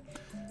way.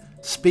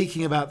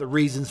 Speaking about the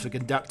reasons for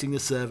conducting the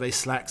survey,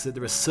 Slack said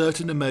there are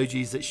certain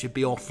emojis that should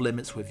be off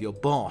limits with your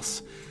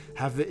boss.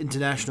 Have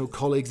international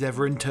colleagues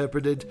ever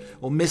interpreted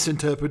or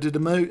misinterpreted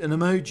an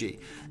emoji?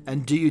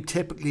 And do you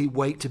typically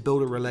wait to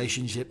build a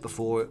relationship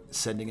before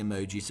sending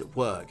emojis at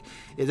work?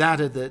 It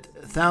added that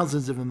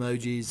thousands of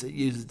emojis at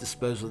users'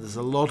 disposal, there's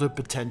a lot of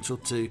potential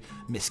to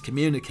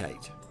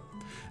miscommunicate.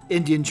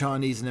 Indian,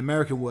 Chinese and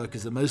American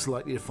workers are most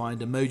likely to find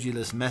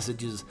emoji-less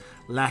messages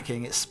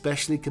lacking,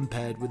 especially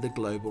compared with the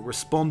global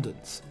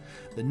respondents.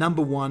 The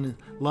number one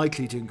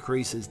likely to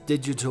increase as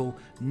digital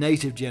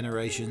native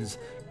generations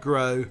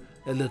grow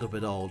a little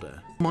bit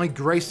older. My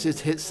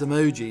greatest hits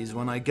emojis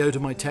when I go to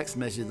my text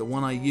message, the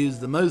one I use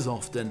the most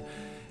often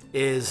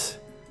is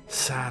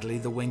sadly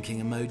the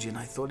winking emoji, and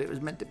I thought it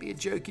was meant to be a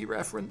jokey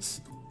reference.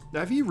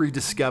 Now, have you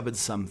rediscovered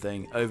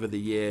something over the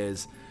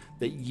years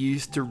that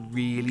used to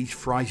really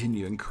frighten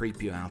you and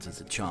creep you out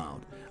as a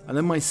child? I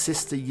know my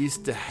sister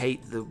used to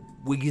hate the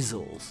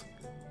weasels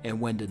in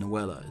Wind in the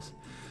Willows.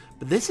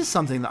 But this is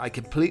something that I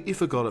completely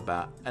forgot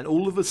about and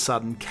all of a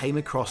sudden came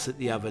across it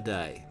the other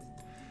day.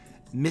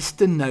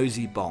 Mr.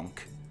 Nosy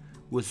Bonk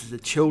was the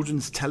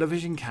children's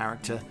television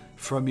character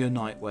from your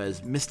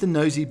nightmares. Mr.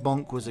 Nosy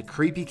Bonk was a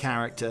creepy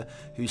character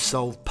who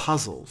solved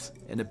puzzles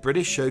in a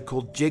British show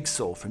called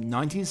Jigsaw from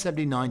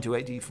 1979 to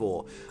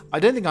 84. I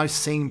don't think I've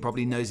seen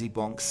probably Nosy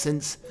Bonk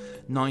since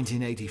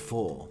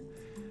 1984.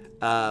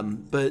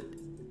 But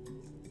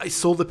I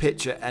saw the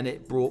picture and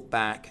it brought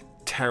back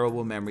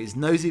terrible memories.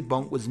 Nosy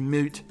Bonk was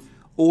mute,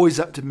 always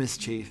up to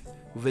mischief,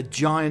 with a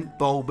giant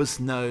bulbous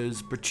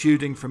nose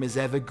protruding from his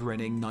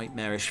ever-grinning,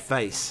 nightmarish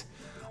face.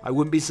 I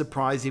wouldn't be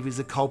surprised if he was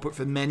a culprit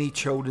for many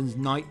children's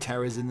night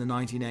terrors in the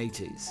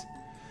 1980s.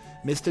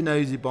 Mr.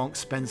 Nosy Bonk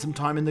spends some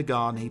time in the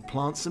garden, he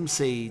plants some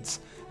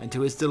seeds, and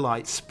to his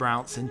delight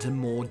sprouts into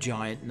more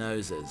giant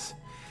noses.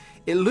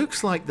 It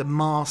looks like the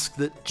mask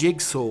that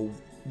Jigsaw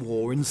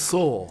wore in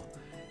Saw,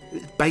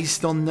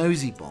 based on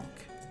Nosy Bonk.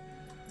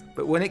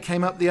 But when it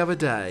came up the other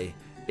day,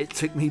 it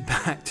took me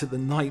back to the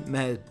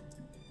nightmare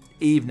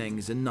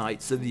evenings and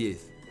nights of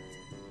youth.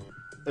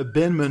 A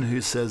binman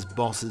who says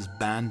bosses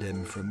banned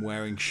him from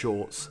wearing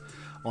shorts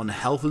on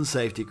health and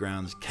safety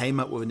grounds came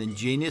up with an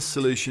ingenious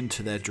solution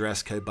to their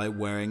dress code by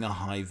wearing a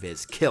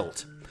high-vis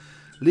kilt.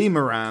 Lee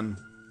Moran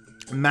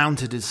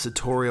mounted his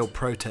sartorial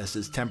protest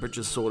as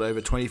temperatures soared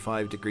over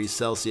 25 degrees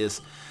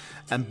Celsius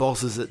and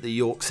bosses at the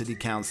York City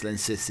Council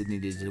insisted he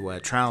needed to wear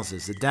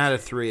trousers. The dad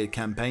of three had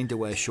campaigned to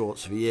wear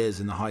shorts for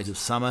years in the height of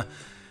summer,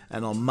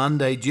 and on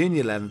Monday, June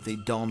 11th, he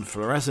donned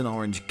fluorescent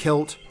orange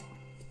kilt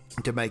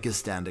to make a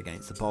stand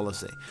against the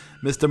policy.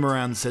 Mr.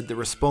 Moran said the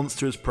response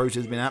to his protest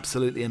has been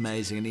absolutely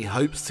amazing and he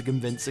hopes to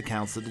convince the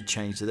council to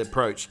change their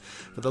approach.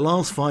 For the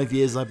last 5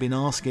 years I've been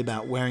asking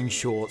about wearing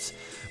shorts,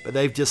 but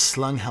they've just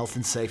slung health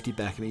and safety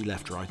back at me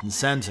left, right and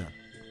centre.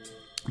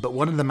 But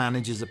one of the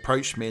managers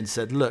approached me and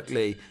said, "Look,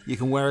 Lee, you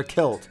can wear a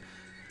kilt."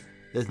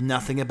 There's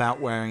nothing about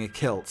wearing a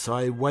kilt, so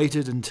I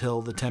waited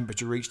until the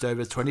temperature reached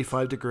over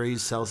 25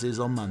 degrees Celsius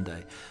on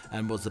Monday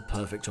and was the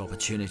perfect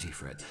opportunity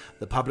for it.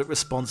 The public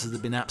responses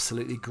have been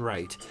absolutely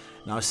great,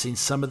 and I've seen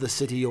some of the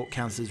City York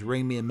councillors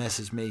ring me and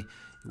message me,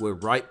 "We're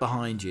right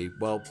behind you."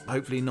 Well,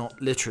 hopefully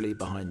not literally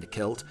behind the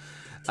kilt.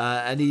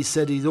 And he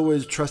said he's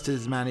always trusted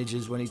his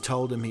managers when he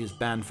told them he was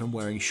banned from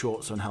wearing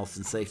shorts on health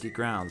and safety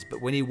grounds.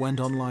 But when he went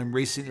online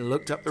recently and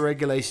looked up the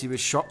regulations, he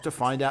was shocked to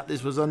find out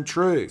this was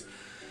untrue.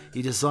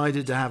 He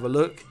decided to have a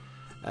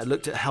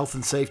looked at health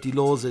and safety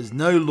laws. There's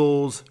no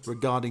laws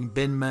regarding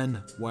bin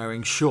men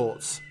wearing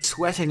shorts.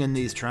 Sweating in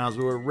these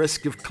trousers were a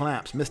risk of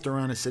collapse. Mr.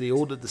 Rana said he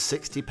ordered the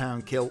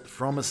 £60 kilt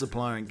from a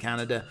supplier in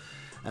Canada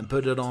and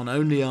put it on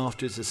only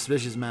after his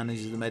suspicious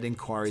managers had made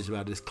inquiries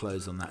about his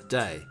clothes on that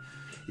day.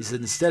 He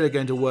said, "Instead of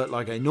going to work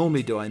like I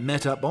normally do, I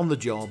met up on the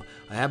job.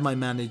 I had my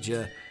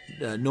manager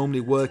normally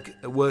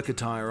work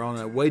attire on.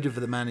 I waited for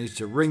the manager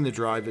to ring the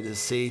driver to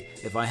see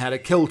if I had a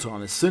kilt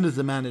on. As soon as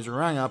the manager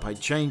rang up, I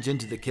changed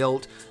into the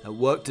kilt and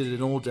worked it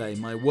in all day.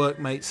 My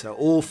workmates are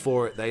all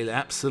for it. They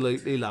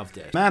absolutely loved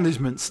it."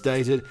 Management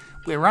stated,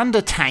 "We're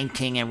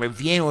undertaking a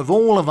review of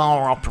all of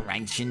our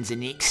operations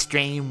in the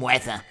extreme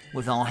weather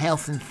with our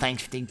health and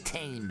safety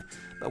team,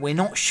 but we're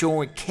not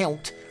sure a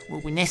kilt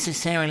will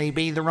necessarily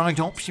be the right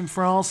option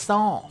for our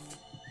staff.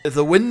 If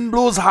the wind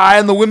blows high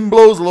and the wind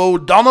blows low,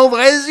 Donald,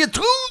 raise your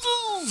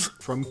trousers!"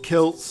 From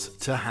kilts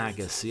to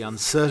haggis, the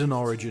uncertain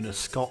origin of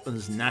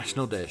Scotland's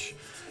national dish.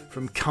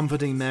 From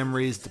comforting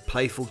memories to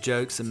playful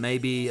jokes and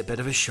maybe a bit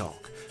of a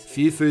shock,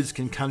 few foods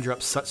can conjure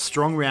up such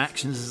strong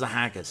reactions as a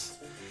haggis.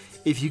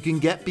 If you can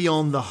get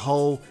beyond the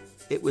whole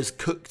 "it was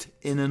cooked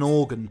in an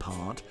organ"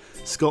 part,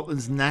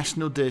 Scotland's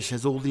national dish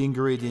has all the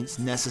ingredients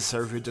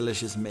necessary for a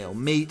delicious meal.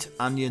 Meat,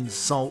 onions,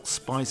 salt,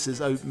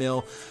 spices,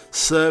 oatmeal,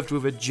 served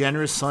with a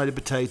generous side of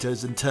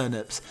potatoes and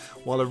turnips,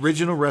 while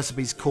original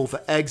recipes call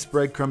for eggs,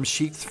 breadcrumbs,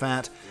 sheep's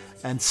fat,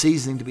 and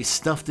seasoning to be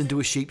stuffed into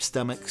a sheep's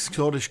stomach.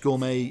 Scottish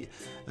gourmet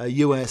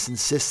US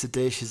insists the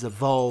dish has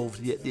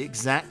evolved, yet the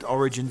exact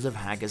origins of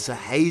haggis are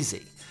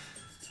hazy.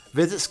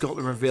 Visit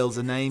Scotland reveals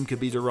the name could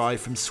be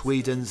derived from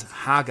Sweden's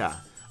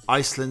haga,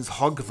 Iceland's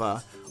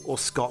hogva, or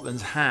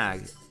Scotland's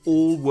hag,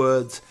 all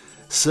words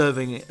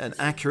serving an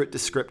accurate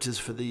descriptors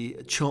for the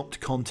chopped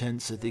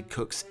contents of the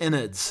cook's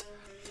innards.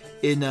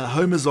 In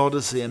Homer's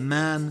Odyssey, a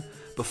man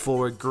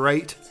before a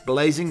great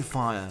blazing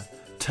fire,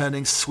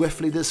 turning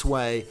swiftly this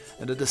way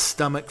and at a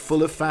stomach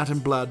full of fat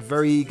and blood,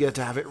 very eager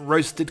to have it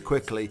roasted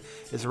quickly,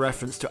 is a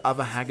reference to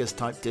other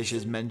haggis-type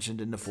dishes mentioned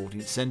in the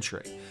 14th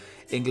century.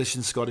 English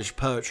and Scottish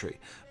poetry.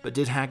 But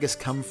did haggis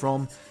come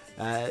from?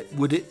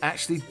 Would it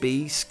actually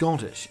be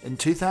Scottish? In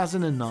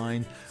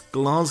 2009,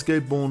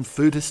 Glasgow-born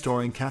food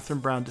historian Catherine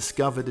Brown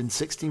discovered in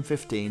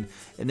 1615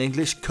 an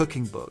English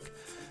cooking book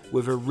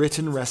with a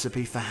written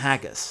recipe for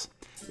haggis.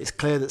 It's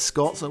clear that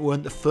Scots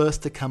weren't the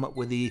first to come up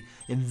with the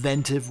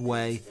inventive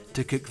way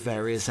to cook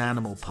various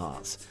animal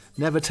parts.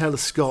 Never tell a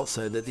Scots,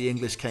 though, that the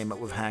English came up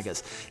with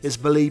haggis. It's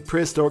believed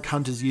prehistoric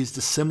hunters used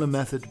a similar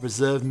method to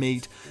preserve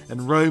meat,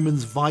 and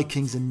Romans,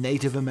 Vikings, and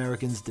Native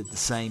Americans did the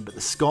same, but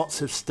the Scots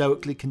have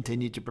stoically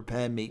continued to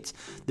prepare meats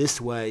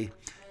this way,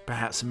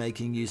 perhaps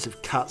making use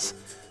of cuts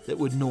that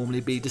would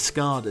normally be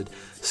discarded.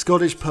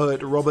 Scottish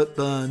poet Robert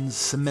Burns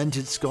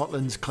cemented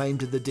Scotland's claim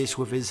to the dish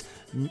with his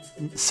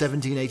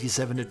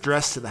 1787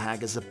 address to the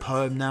haggis, a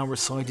poem now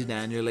recited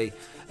annually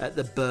at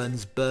the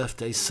Burns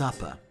birthday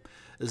supper.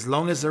 As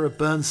long as there are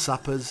Burns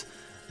suppers,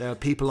 there are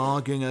people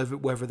arguing over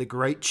whether the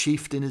great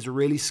chieftain is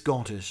really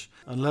Scottish.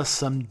 Unless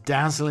some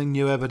dazzling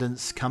new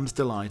evidence comes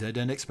to light, I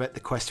don't expect the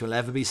question will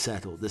ever be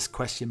settled. This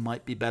question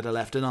might be better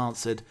left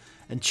unanswered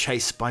and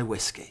chased by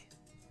whiskey.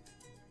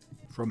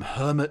 From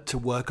hermit to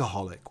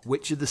workaholic,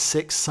 which of the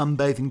 6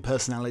 sunbathing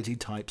personality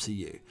types are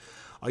you?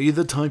 Are you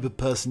the type of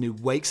person who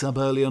wakes up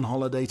early on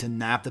holiday to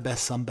nab the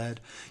best sunbed?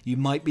 You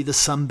might be the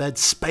sunbed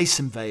space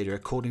invader,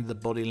 according to the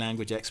body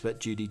language expert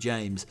Judy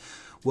James.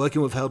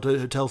 Working with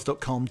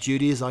Hotels.com,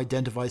 Judy has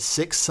identified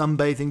 6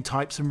 sunbathing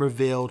types and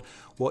revealed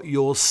what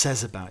yours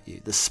says about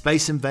you. The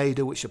space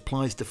invader, which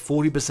applies to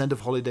 40%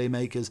 of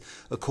holidaymakers,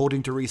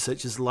 according to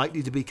research, is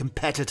likely to be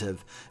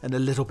competitive and a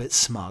little bit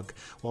smug,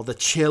 while the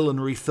chill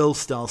and refill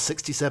style,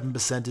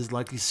 67%, is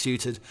likely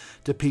suited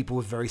to people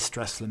with very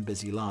stressful and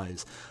busy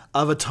lives.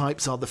 Other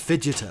types are the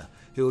fidgeter,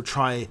 who will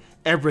try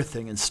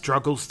everything and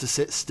struggles to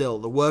sit still.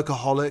 The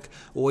workaholic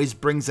always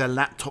brings their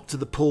laptop to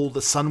the pool.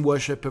 The sun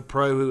worshipper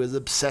pro who is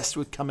obsessed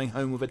with coming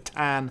home with a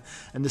tan.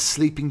 And the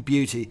sleeping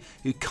beauty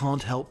who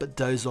can't help but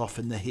doze off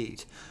in the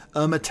heat.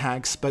 Irma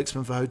Tag,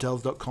 spokesman for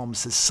Hotels.com,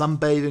 says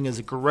sunbathing is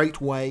a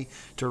great way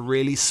to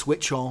really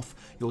switch off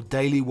your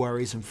daily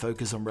worries and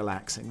focus on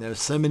relaxing. There are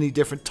so many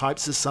different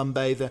types of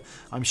sunbather.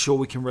 I'm sure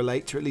we can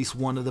relate to at least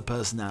one of the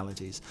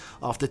personalities.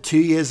 After 2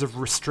 years of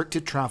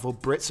restricted travel,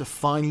 Brits are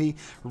finally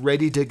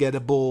ready to get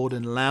aboard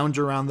and lounge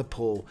around the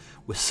pool,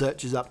 with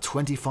searches up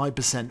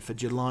 25% for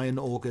July and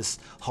August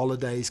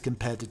holidays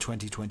compared to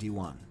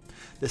 2021.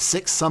 The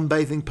 6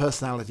 sunbathing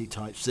personality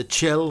types, the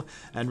chill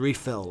and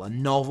refill, a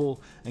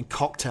novel and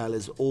cocktail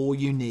is all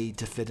you need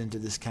to fit into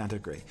this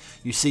category.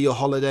 You see your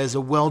holiday as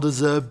a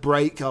well-deserved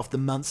break after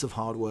months of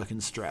hard work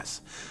and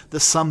stress. The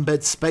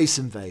sunbed space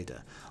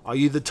invader. Are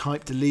you the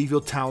type to leave your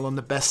towel on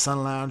the best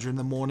sun lounger in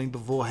the morning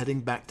before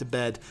heading back to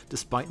bed,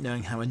 despite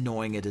knowing how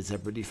annoying it is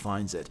everybody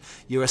finds it?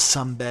 You're a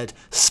sunbed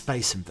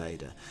space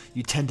invader.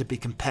 You tend to be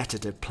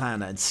competitive,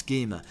 planner and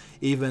schemer,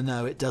 even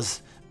though it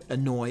does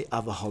annoy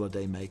other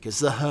holiday makers.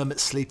 The hermit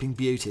sleeping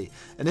beauty,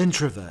 an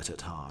introvert at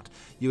heart.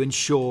 You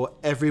ensure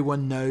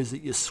everyone knows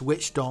that you're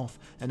switched off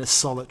and are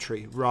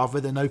solitary,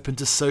 rather than open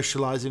to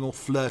socializing or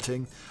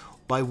flirting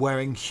by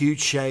wearing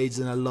huge shades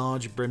and a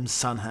large brimmed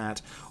sun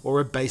hat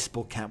or a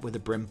baseball cap with a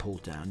brim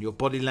pulled down. Your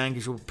body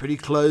language will be pretty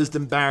closed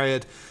and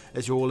barriered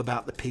as you're all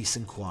about the peace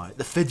and quiet.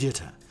 The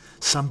fidgeter.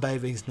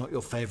 Sunbathing is not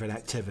your favourite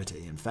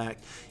activity. In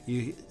fact,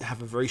 you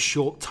have a very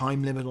short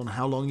time limit on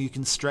how long you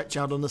can stretch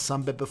out on the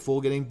sunbed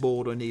before getting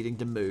bored or needing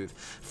to move.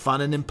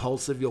 Fun and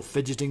impulsive, your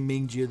fidgeting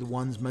means you're the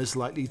ones most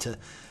likely to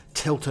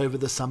tilt over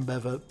the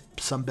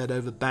sunbed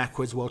over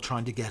backwards while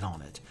trying to get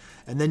on it.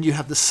 And then you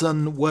have the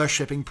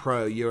sun-worshipping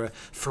pro. You're a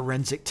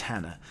forensic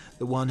tanner,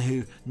 the one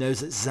who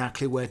knows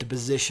exactly where to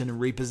position and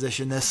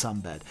reposition their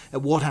sunbed,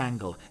 at what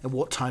angle, and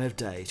what time of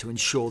day to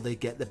ensure they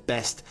get the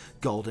best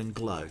golden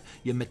glow.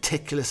 You're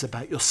meticulous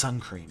about your sun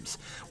creams,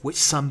 which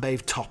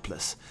sunbathe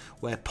topless,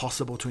 where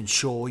possible to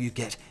ensure you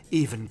get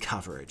even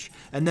coverage.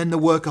 And then the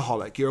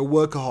workaholic. You're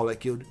a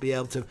workaholic. You'll be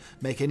able to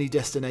make any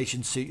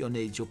destination suit your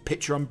needs. You'll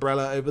pitch your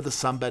umbrella over the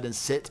sunbed and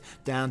sit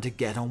down to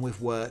get on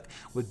with work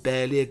with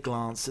barely a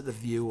glance at the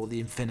view or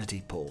the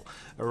infinity pool.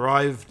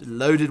 Arrived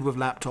loaded with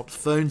laptops,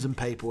 phones and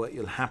paperwork,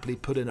 you'll happily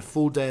put in a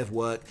full day of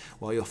work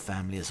while your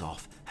family is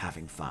off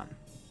having fun.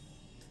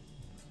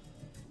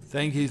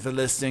 Thank you for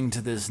listening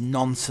to this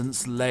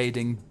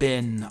nonsense-laden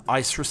bin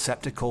ice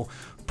receptacle,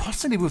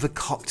 possibly with a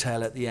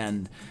cocktail at the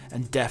end,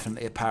 and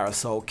definitely a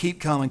parasol. Keep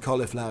calm and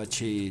cauliflower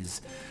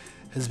cheese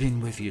has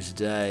been with you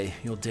today,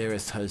 your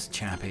dearest host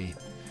Chappie.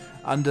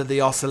 Under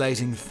the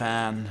oscillating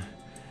fan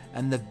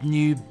and the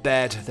new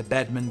bed, the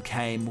bedman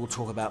came. We'll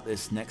talk about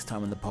this next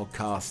time on the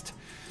podcast.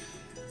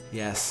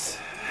 Yes,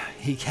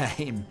 he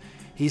came,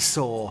 he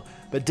saw,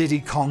 but did he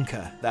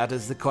conquer? That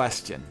is the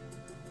question.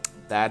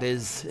 That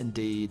is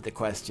indeed the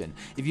question.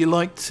 If you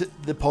liked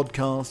the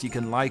podcast, you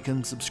can like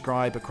and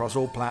subscribe across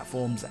all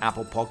platforms: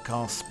 Apple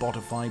Podcasts,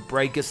 Spotify,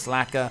 Breaker,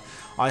 Slacker,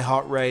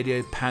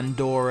 iHeartRadio,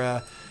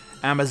 Pandora,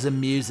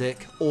 Amazon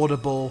Music,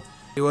 Audible.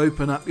 You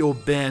open up your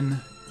bin,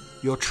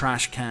 your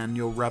trash can,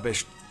 your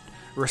rubbish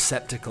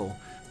receptacle,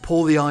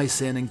 pour the ice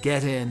in and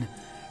get in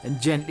and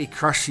gently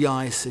crush the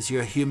ice as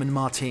your human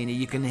martini.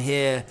 You can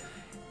hear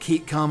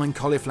Keep Calm and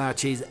Cauliflower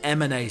Cheese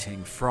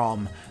emanating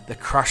from the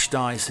crushed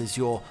ice as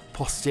your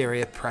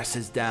posterior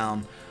presses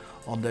down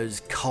on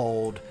those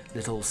cold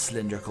little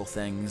cylindrical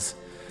things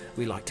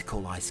we like to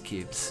call ice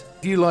cubes.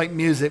 If you like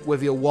music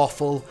with your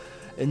waffle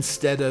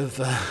instead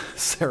of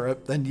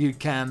syrup, then you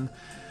can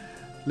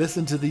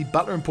listen to the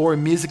Butler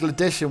Emporium Musical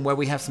Edition, where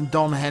we have some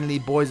Don Henley,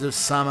 Boys of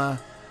Summer,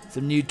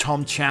 some new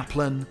Tom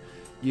Chaplin.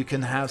 You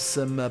can have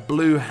some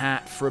Blue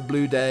Hat for a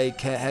Blue Day,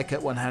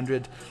 Haircut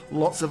 100.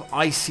 Lots of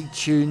icy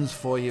tunes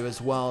for you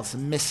as well.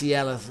 Some Missy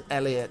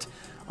Elliott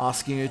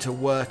asking you to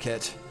work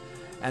it.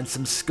 And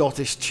some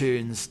Scottish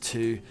tunes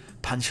to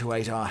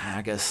punctuate our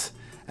haggis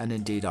and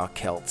indeed our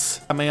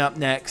kilts. Coming up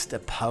next, a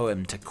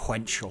poem to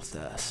quench your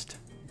thirst.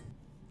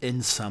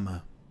 In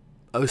summer.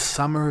 O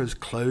summer has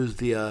clothed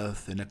the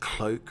earth in a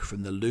cloak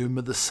from the loom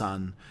of the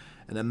sun,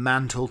 and a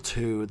mantle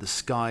too of the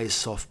sky's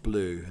soft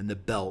blue and the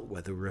belt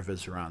where the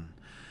rivers run.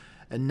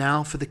 And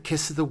now for the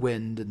kiss of the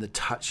wind and the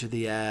touch of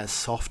the air's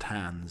soft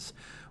hands,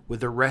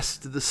 with the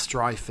rest of the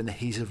strife and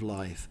heat of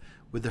life,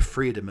 with the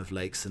freedom of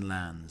lakes and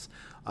lands.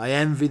 I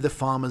envy the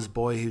farmer's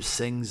boy who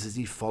sings as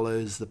he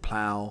follows the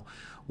plough,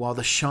 while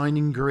the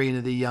shining green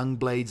of the young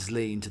blades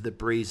lean to the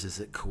breezes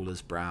that cool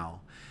his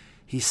brow.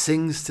 He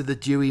sings to the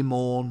dewy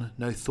morn,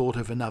 no thought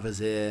of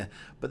another's ear,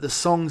 but the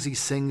songs he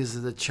sings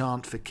are the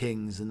chant for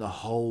kings and the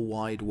whole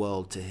wide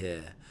world to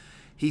hear.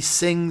 He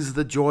sings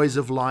the joys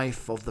of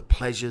life, of the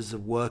pleasures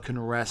of work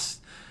and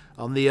rest,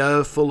 on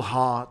the full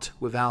heart,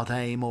 without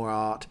aim or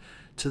art,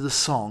 to the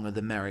song of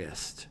the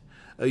merriest.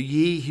 O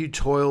ye who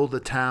toil the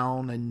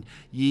town, and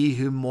ye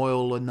who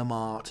moil in the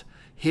mart,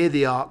 hear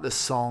the artless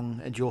song,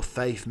 and your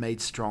faith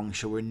made strong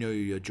shall renew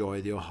your joy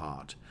of your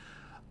heart.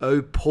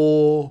 O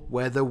poor,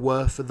 where the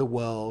worth of the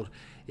world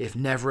if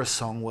never a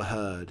song were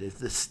heard, if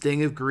the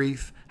sting of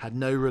grief had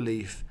no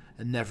relief,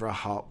 and never a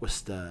heart was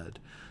stirred.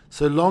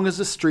 So long as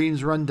the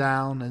streams run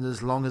down, and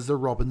as long as the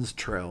robins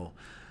trill,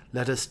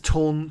 let us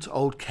taunt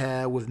old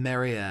care with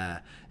merry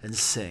air, and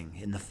sing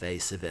in the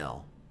face of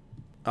ill.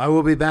 I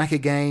will be back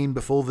again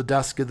before the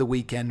dusk of the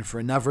weekend for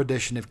another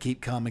edition of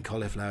Keep Calm and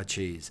Cauliflower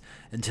Cheese.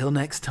 Until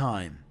next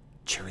time,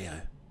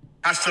 cheerio.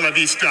 Hasta la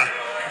vista,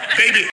 baby.